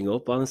to giving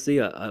up. Honestly,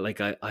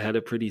 I had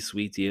a pretty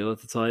sweet deal at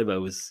the time. I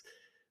was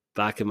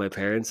back in my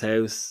parents'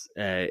 house,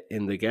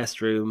 in the guest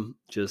room,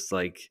 just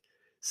like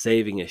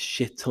saving a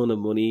shit ton of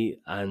money,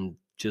 and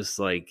just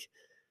like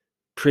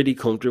pretty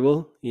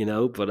comfortable,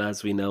 but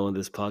as we know on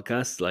this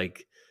podcast,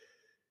 like,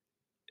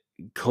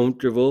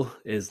 comfortable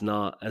is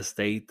not a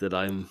state that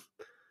I'm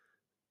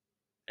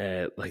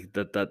like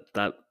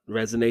that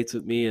resonates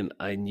with me. And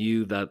I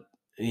knew that,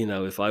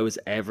 if I was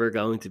ever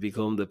going to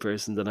become the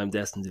person that I'm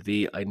destined to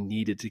be, I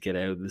needed to get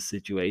out of this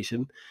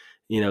situation.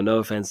 No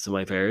offense to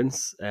my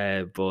parents,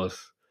 but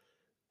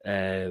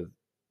uh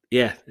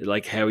yeah,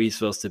 like, how are you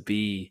supposed to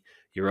be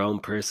your own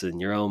person,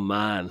 your own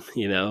man,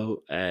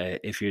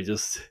 if you're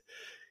just,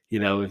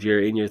 if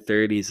you're in your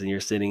 30s and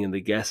you're sitting in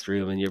the guest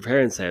room in your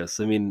parents' house?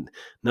 I mean,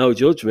 no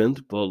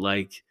judgment, but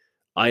like,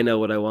 I know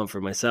what I want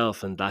for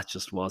myself, and that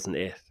just wasn't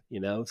it.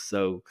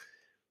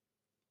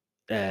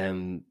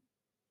 Um,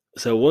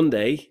 so one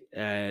day,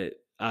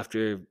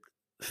 after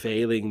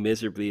failing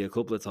miserably a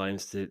couple of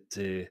times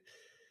to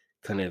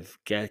kind of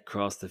get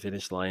across the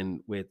finish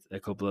line with a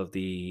couple of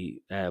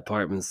the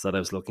apartments that I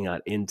was looking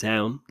at in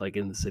town, like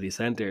in the city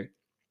center,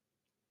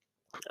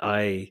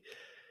 I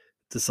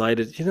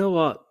decided, you know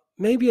what,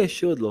 maybe I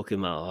should look in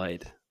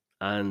Malahide.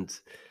 And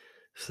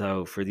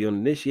so, for the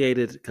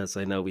uninitiated, because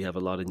I know we have a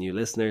lot of new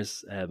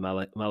listeners,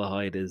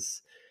 Malahide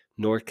is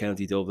North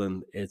County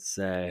Dublin. It's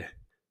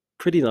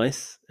pretty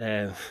nice,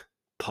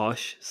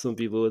 posh, some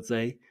people would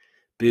say,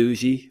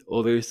 bougie,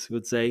 others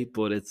would say,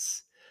 but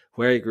it's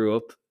where I grew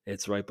up.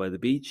 It's right by the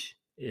beach.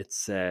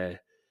 It's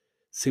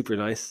super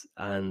nice.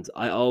 And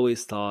I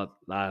always thought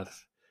that,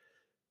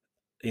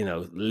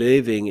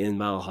 living in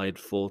Malahide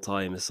full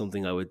time is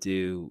something I would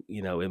do,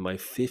 in my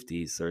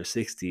 50s or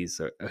 60s,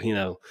 or,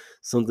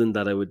 something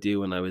that I would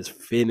do when I was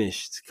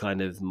finished,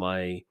 kind of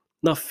my,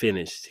 not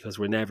finished, because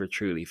we're never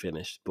truly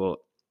finished, but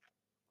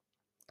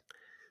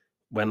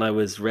when I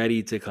was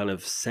ready to kind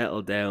of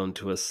settle down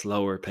to a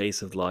slower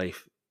pace of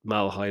life,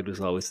 Malahide was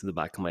always in the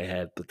back of my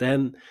head. But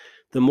then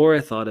the more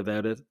I thought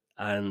about it,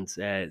 and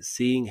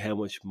seeing how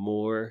much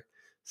more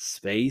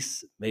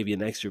space, maybe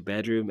an extra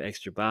bedroom,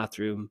 extra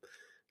bathroom,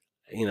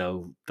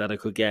 that I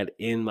could get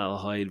in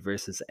Malahide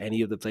versus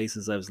any of the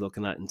places I was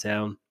looking at in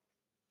town.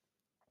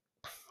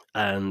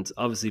 And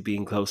obviously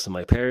being close to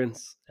my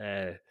parents,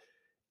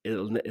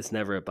 it's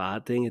never a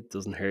bad thing. It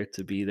doesn't hurt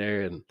to be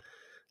there. And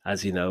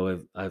as you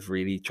know, I've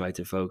really tried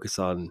to focus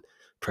on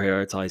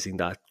prioritizing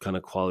that kind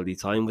of quality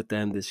time with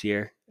them this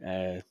year.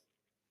 And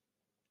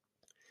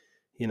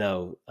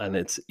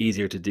it's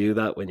easier to do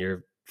that when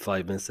you're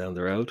 5 minutes down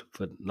the road,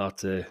 but not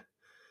to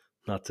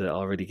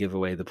already give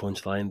away the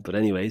punchline. But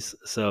anyways,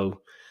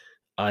 so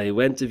I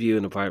went to view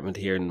an apartment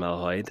here in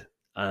Malahide,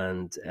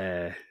 and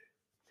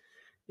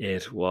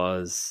it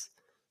was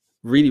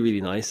really,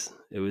 really nice.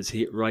 It was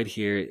right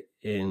here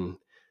in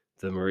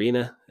the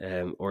marina,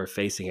 or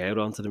facing out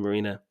onto the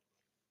marina.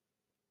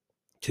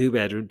 2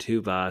 bedroom,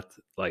 2 bath,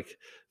 like,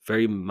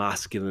 very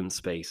masculine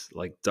space,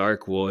 like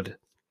dark wood,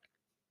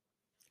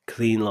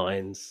 clean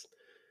lines,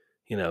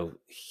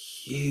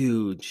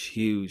 huge,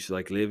 huge,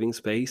 like, living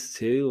space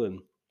too. And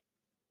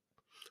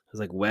I was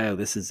like, wow,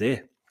 this is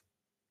it.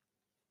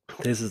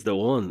 This is the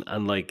one.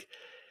 And like,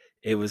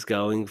 it was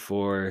going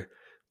for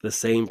the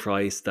same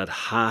price that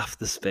half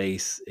the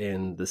space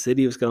in the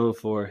city was going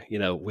for,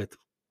 with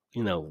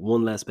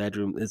one less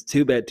bedroom. It's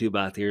 2 bed, 2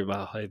 bath here in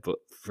Malahide, but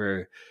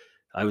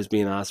I was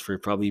being asked for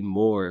probably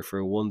more for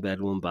a 1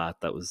 bed, 1 bath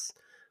that was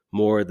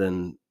more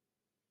than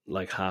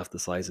like half the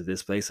size of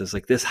this place. I was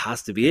like, this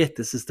has to be it.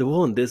 This is the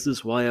one. This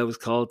is why I was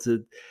called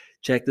to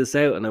check this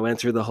out. And I went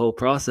through the whole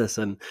process,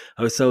 and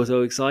I was so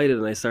excited.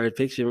 And I started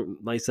picturing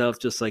myself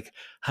just like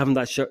having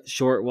that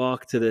short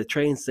walk to the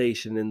train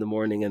station in the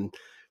morning, and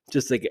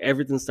just like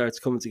everything starts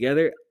coming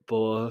together.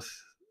 But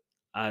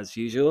as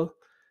usual,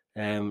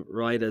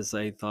 right as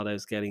I thought I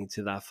was getting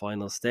to that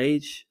final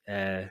stage,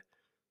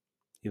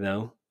 you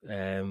know,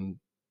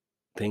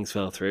 things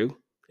fell through.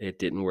 It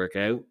didn't work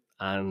out.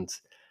 And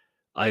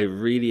I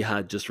really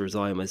had just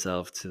resigned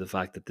myself to the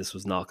fact that this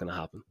was not going to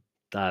happen.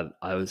 That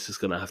I was just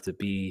going to have to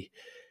be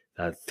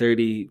that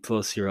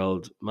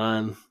 30-plus-year-old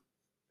man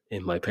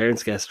in my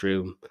parents' guest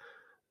room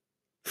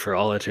for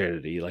all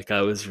eternity. Like,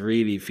 I was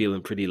really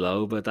feeling pretty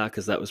low about that,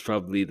 because that was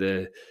probably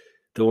the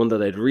one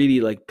that I'd really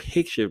like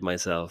pictured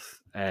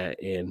myself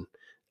in,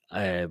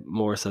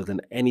 more so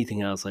than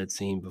anything else I'd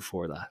seen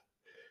before that.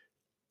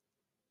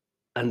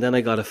 And then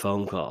I got a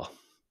phone call,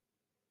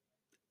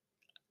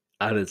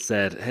 and it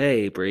said,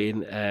 "Hey,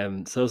 Breen,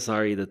 so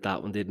sorry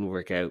that one didn't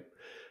work out,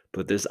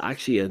 but there's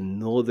actually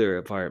another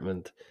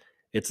apartment.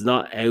 It's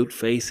not out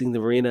facing the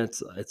marina.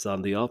 It's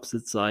on the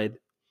opposite side.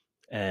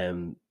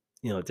 Um,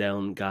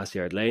 down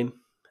Gasyard Lane.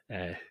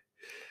 Uh,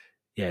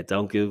 yeah,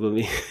 don't Google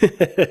me.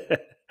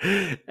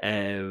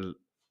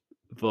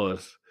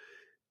 But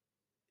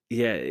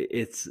yeah,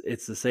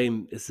 it's the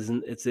same. It's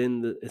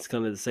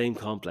kind of the same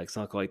complex,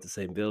 not quite the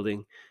same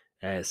building.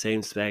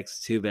 Same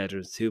specs, 2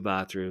 bedrooms, 2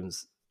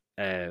 bathrooms.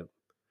 Uh,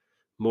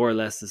 more or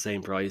less the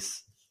same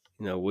price.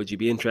 Would you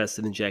be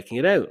interested in checking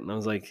it out?" And I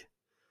was like,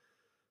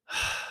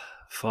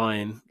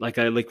 fine. Like,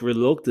 I like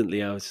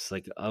reluctantly, I was just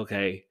like,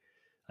 okay,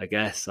 I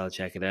guess I'll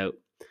check it out.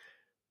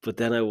 But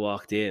then I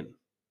walked in,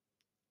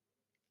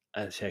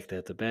 I checked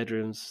out the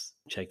bedrooms,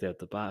 checked out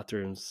the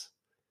bathrooms,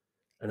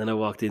 and then I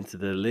walked into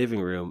the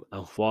living room,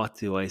 and what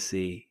do I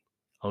see?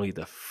 Only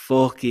the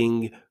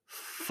fucking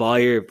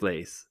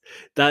fireplace.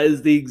 That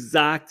is the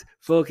exact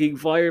fucking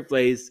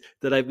fireplace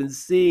that I've been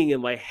seeing in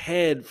my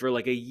head for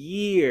like a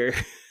year.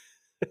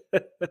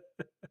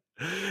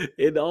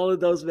 In all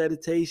of those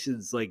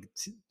meditations, like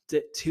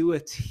to a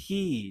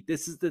T.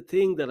 This is the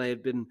thing that I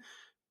had been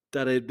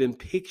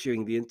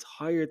picturing the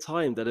entire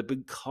time, that had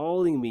been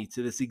calling me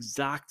to this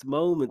exact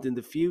moment in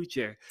the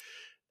future.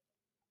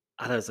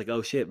 And I was like,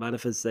 oh shit,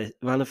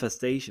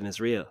 manifestation is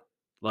real.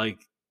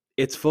 Like,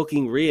 it's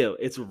fucking real.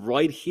 It's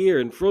right here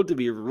in front of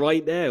me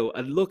right now.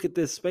 And look at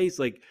this space.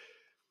 Like,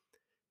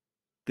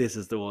 this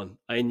is the one.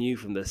 I knew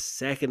from the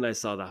second I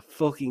saw that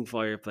fucking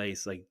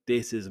fireplace, like,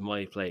 this is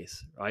my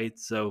place, right?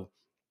 So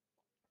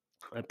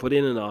I put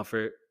in an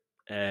offer,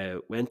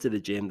 went to the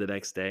gym the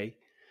next day.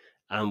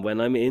 And when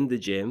I'm in the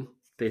gym,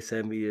 they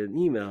send me an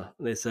email.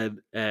 And they said,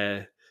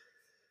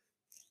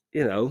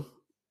 you know,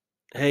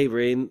 "Hey,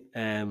 Rain,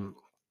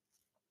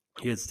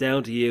 it's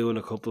down to you and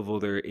a couple of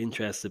other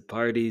interested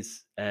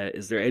parties.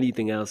 Is there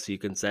anything else you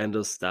can send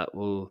us that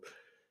will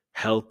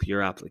help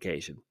your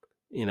application?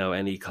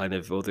 Any kind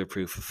of other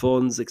proof of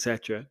funds,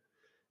 etc."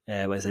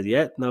 I said,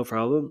 "Yeah, no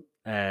problem."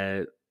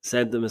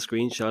 Sent them a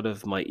screenshot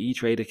of my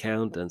E-Trade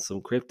account and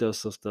some crypto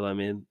stuff that I'm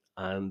in.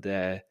 And,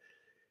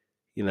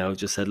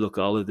 just said, "Look,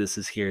 all of this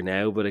is here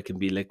now, but it can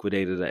be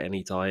liquidated at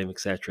any time,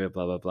 etc."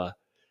 Blah, blah, blah.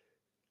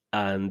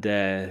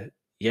 And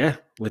yeah,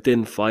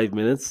 within 5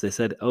 minutes, they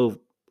said, "Oh,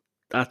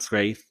 that's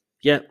great.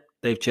 Yeah,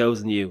 they've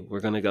chosen you.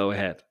 We're going to go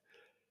ahead."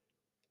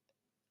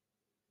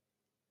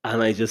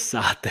 And I just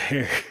sat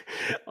there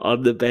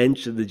on the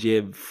bench in the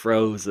gym,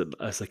 frozen.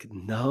 I was like,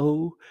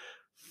 no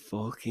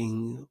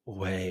fucking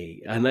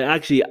way. And I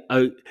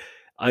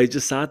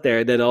just sat there,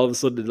 and then all of a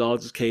sudden it all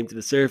just came to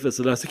the surface,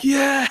 and I was like,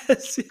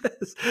 yes,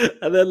 yes.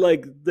 And then,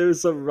 like,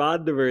 there's some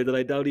randomer that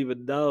I don't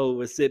even know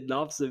was sitting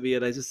opposite me,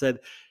 and I just said,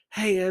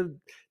 "Hey,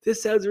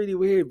 this sounds really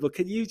weird, but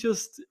can you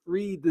just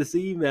read this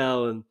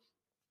email and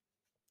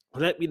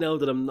let me know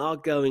that I'm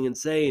not going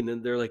insane?"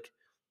 And they're like,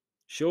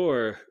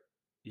 "Sure,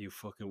 you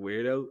fucking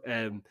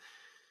weirdo.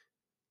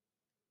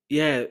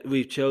 Yeah,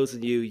 we've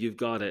chosen you. You've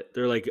got it."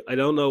 They're like, "I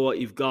don't know what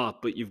you've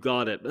got, but you've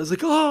got it." And I was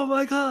like, "Oh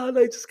my god,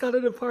 I just got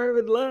an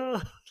apartment."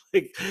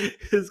 Like,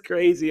 it's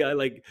crazy.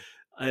 I'm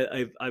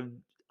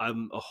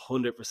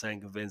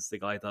 100% convinced the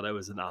guy thought I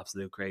was an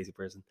absolute crazy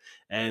person.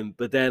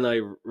 But then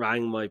I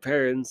rang my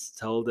parents,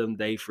 told them,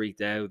 they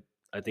freaked out.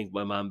 I think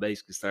my mom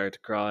basically started to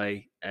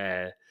cry.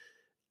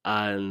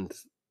 And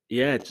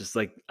yeah, just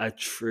like a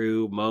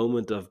true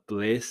moment of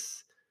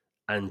bliss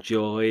and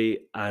joy.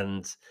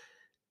 And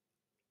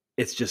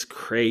it's just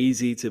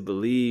crazy to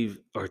believe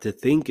or to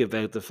think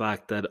about the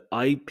fact that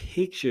I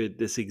pictured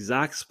this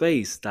exact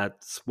space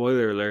that,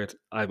 spoiler alert,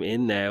 I'm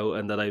in now,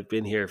 and that I've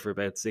been here for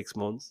about 6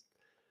 months.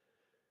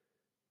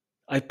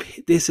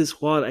 This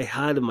is what I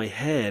had in my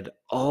head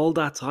all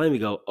that time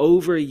ago.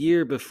 Over a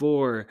year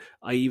before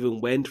I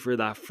even went for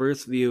that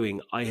first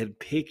viewing, I had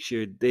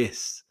pictured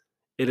this.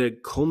 It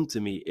had come to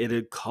me. It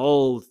had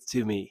called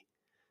to me.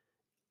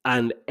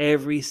 And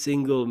every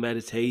single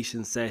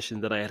meditation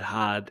session that I had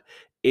had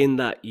in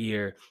that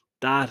year,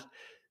 that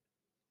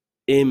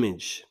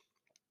image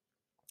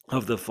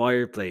of the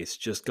fireplace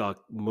just got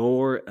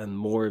more and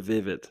more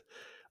vivid,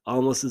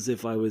 almost as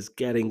if I was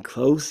getting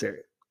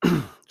closer,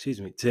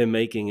 excuse me, to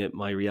making it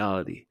my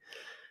reality.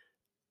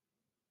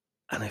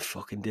 And I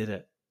fucking did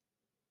it.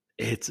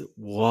 It's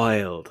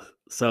wild.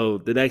 So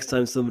the next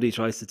time somebody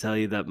tries to tell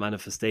you that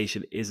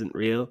manifestation isn't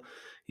real,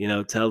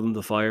 tell them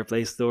the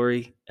fireplace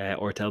story,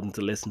 or tell them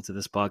to listen to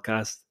this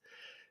podcast.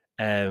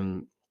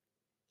 Um,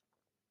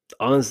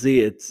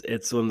 Honestly,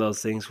 it's one of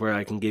those things where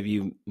I can give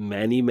you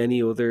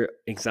many other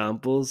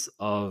examples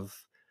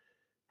of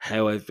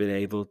how I've been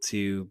able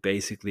to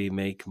basically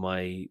make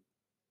my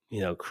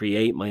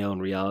create my own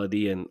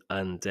reality, and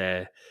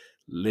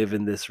live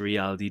in this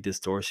reality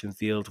distortion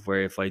field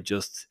where if I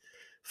just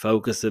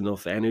focus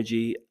enough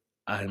energy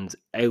and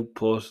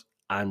output,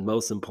 and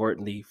most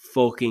importantly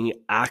fucking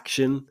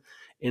action,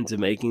 into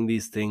making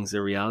these things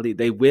a reality,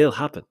 they will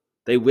happen.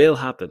 They will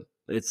happen.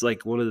 It's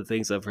like one of the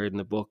things I've heard in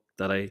a book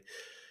that I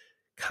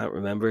can't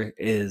remember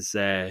is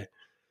it's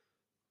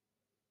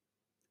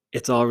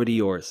already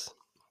yours.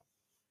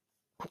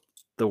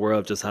 The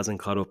world just hasn't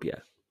caught up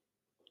yet.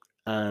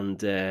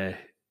 And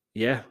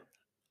yeah,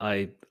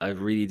 I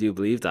really do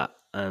believe that.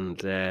 And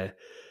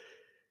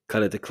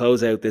kind of to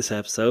close out this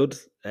episode,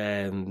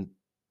 I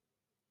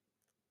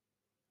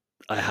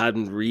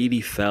hadn't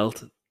really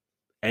felt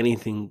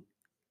anything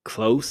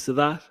close to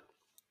that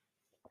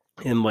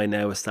in my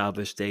now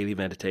established daily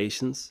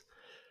meditations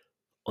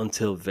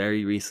until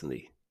very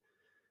recently.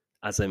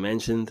 As I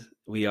mentioned,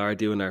 we are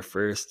doing our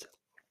first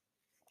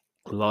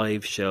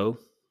live show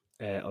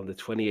on the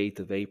 28th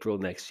of April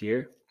next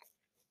year.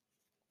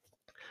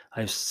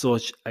 I have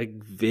such a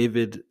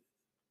vivid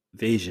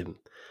vision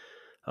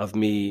of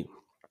me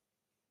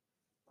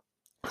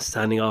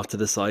standing off to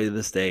the side of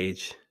the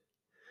stage,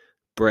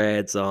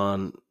 breads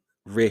on,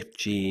 ripped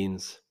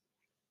jeans,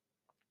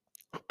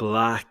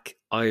 black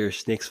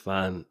Irish Knicks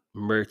fan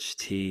merch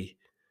tee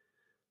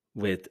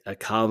with a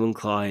Calvin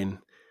Klein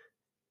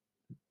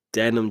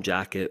denim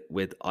jacket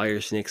with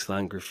Irish Knicks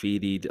fan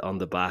graffitied on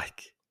the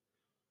back,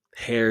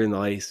 hair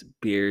nice,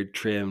 beard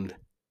trimmed,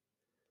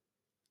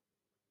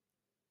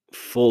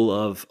 full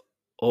of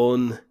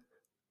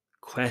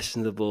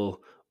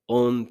unquestionable,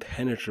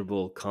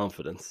 unpenetrable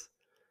confidence.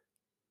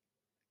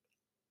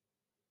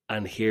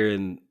 And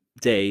hearing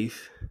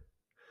Dave,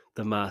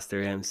 the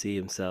master MC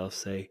himself,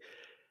 say,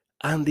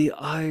 and the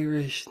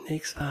Irish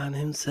Knicks fan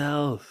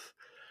himself,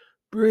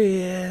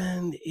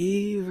 Brian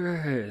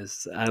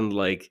Evers, and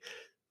like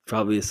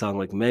probably a song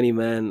like Many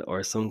Men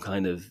or some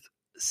kind of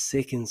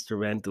sick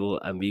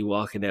instrumental, and me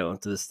walking out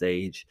onto the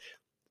stage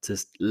to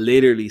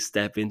literally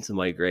step into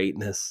my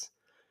greatness,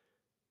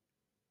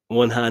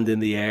 one hand in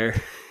the air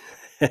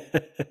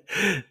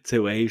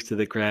to wave to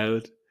the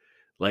crowd.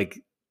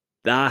 Like,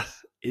 that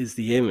is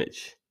the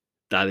image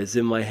that is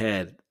in my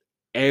head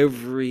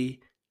every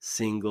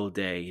single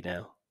day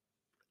now.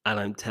 And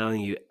I'm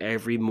telling you,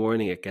 every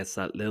morning it gets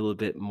that little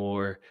bit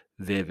more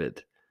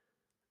vivid.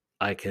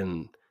 I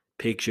can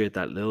picture it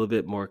that little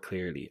bit more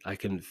clearly. I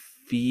can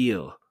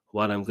feel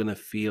what I'm going to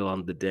feel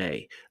on the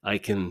day. I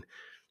can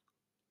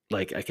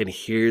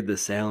hear the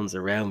sounds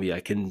around me. I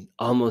can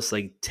almost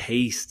like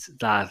taste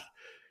that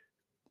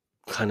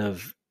kind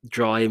of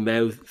dry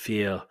mouth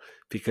feel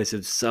because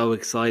I'm so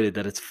excited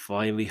that it's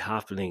finally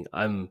happening.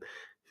 I'm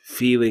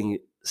feeling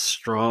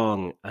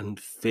strong and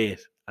fit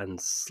and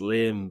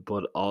slim,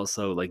 but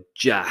also like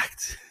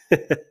jacked.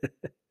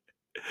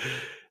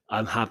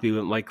 I'm happy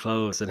with my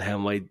clothes and how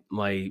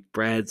my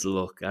breads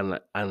look,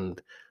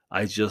 and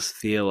I just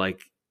feel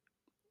like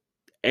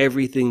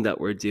everything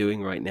that we're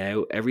doing right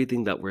now,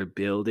 everything that we're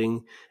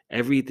building,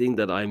 everything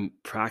that I'm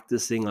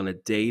practicing on a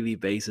daily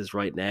basis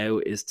right now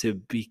is to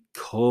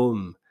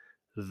become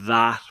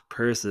that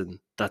person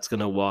that's going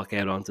to walk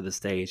out onto the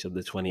stage on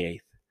the 28th.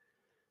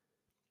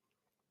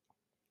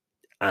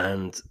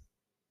 And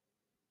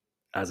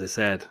as I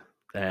said,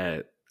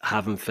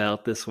 haven't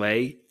felt this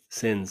way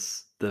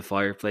since the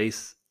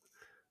fireplace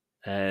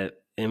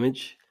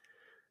image.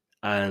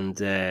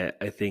 And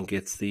I think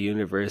it's the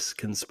universe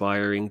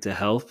conspiring to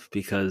help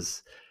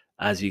because,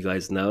 as you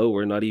guys know,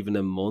 we're not even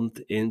a month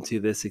into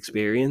this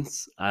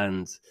experience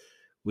and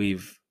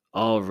we've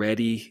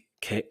already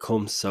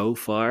come so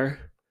far.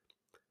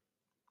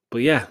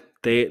 But yeah,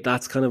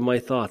 that's kind of my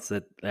thoughts.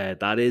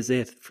 That is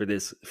it for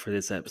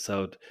this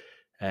episode.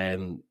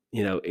 In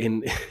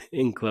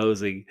in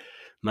closing,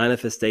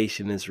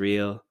 manifestation is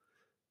real.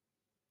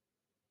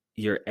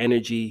 Your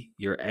energy,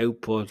 your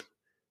output,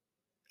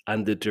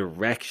 and the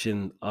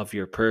direction of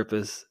your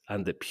purpose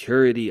and the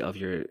purity of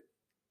your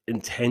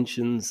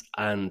intentions,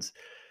 and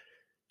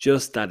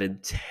just that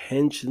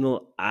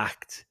intentional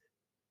act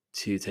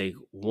to take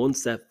one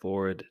step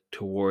forward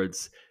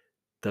towards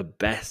the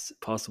best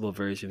possible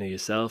version of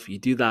yourself. You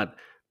do that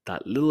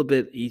little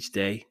bit each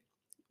day,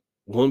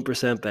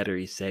 1% better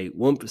each day,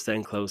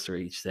 1% closer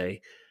each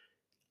day,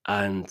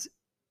 and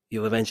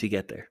you'll eventually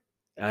get there.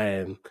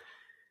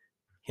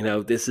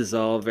 This is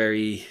all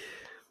very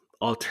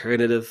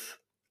alternative.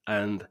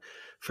 And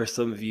for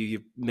some of you,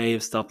 you may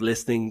have stopped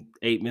listening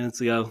 8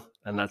 minutes ago,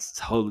 and that's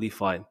totally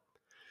fine.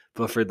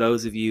 But for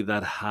those of you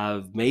that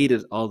have made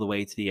it all the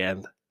way to the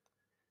end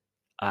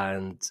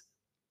and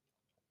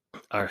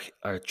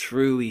are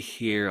truly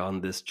here on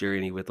this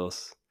journey with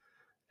us,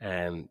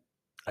 I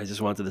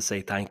just wanted to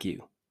say thank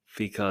you,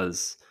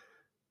 because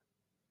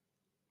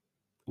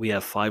we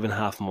have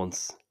 5.5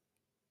 months.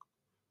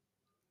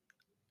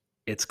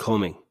 It's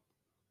coming.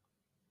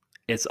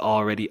 It's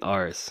already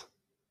ours.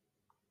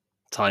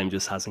 Time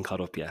just hasn't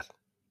caught up yet.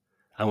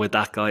 And with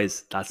that,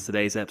 guys, that's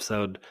today's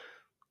episode.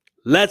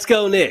 Let's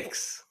go,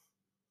 Knicks!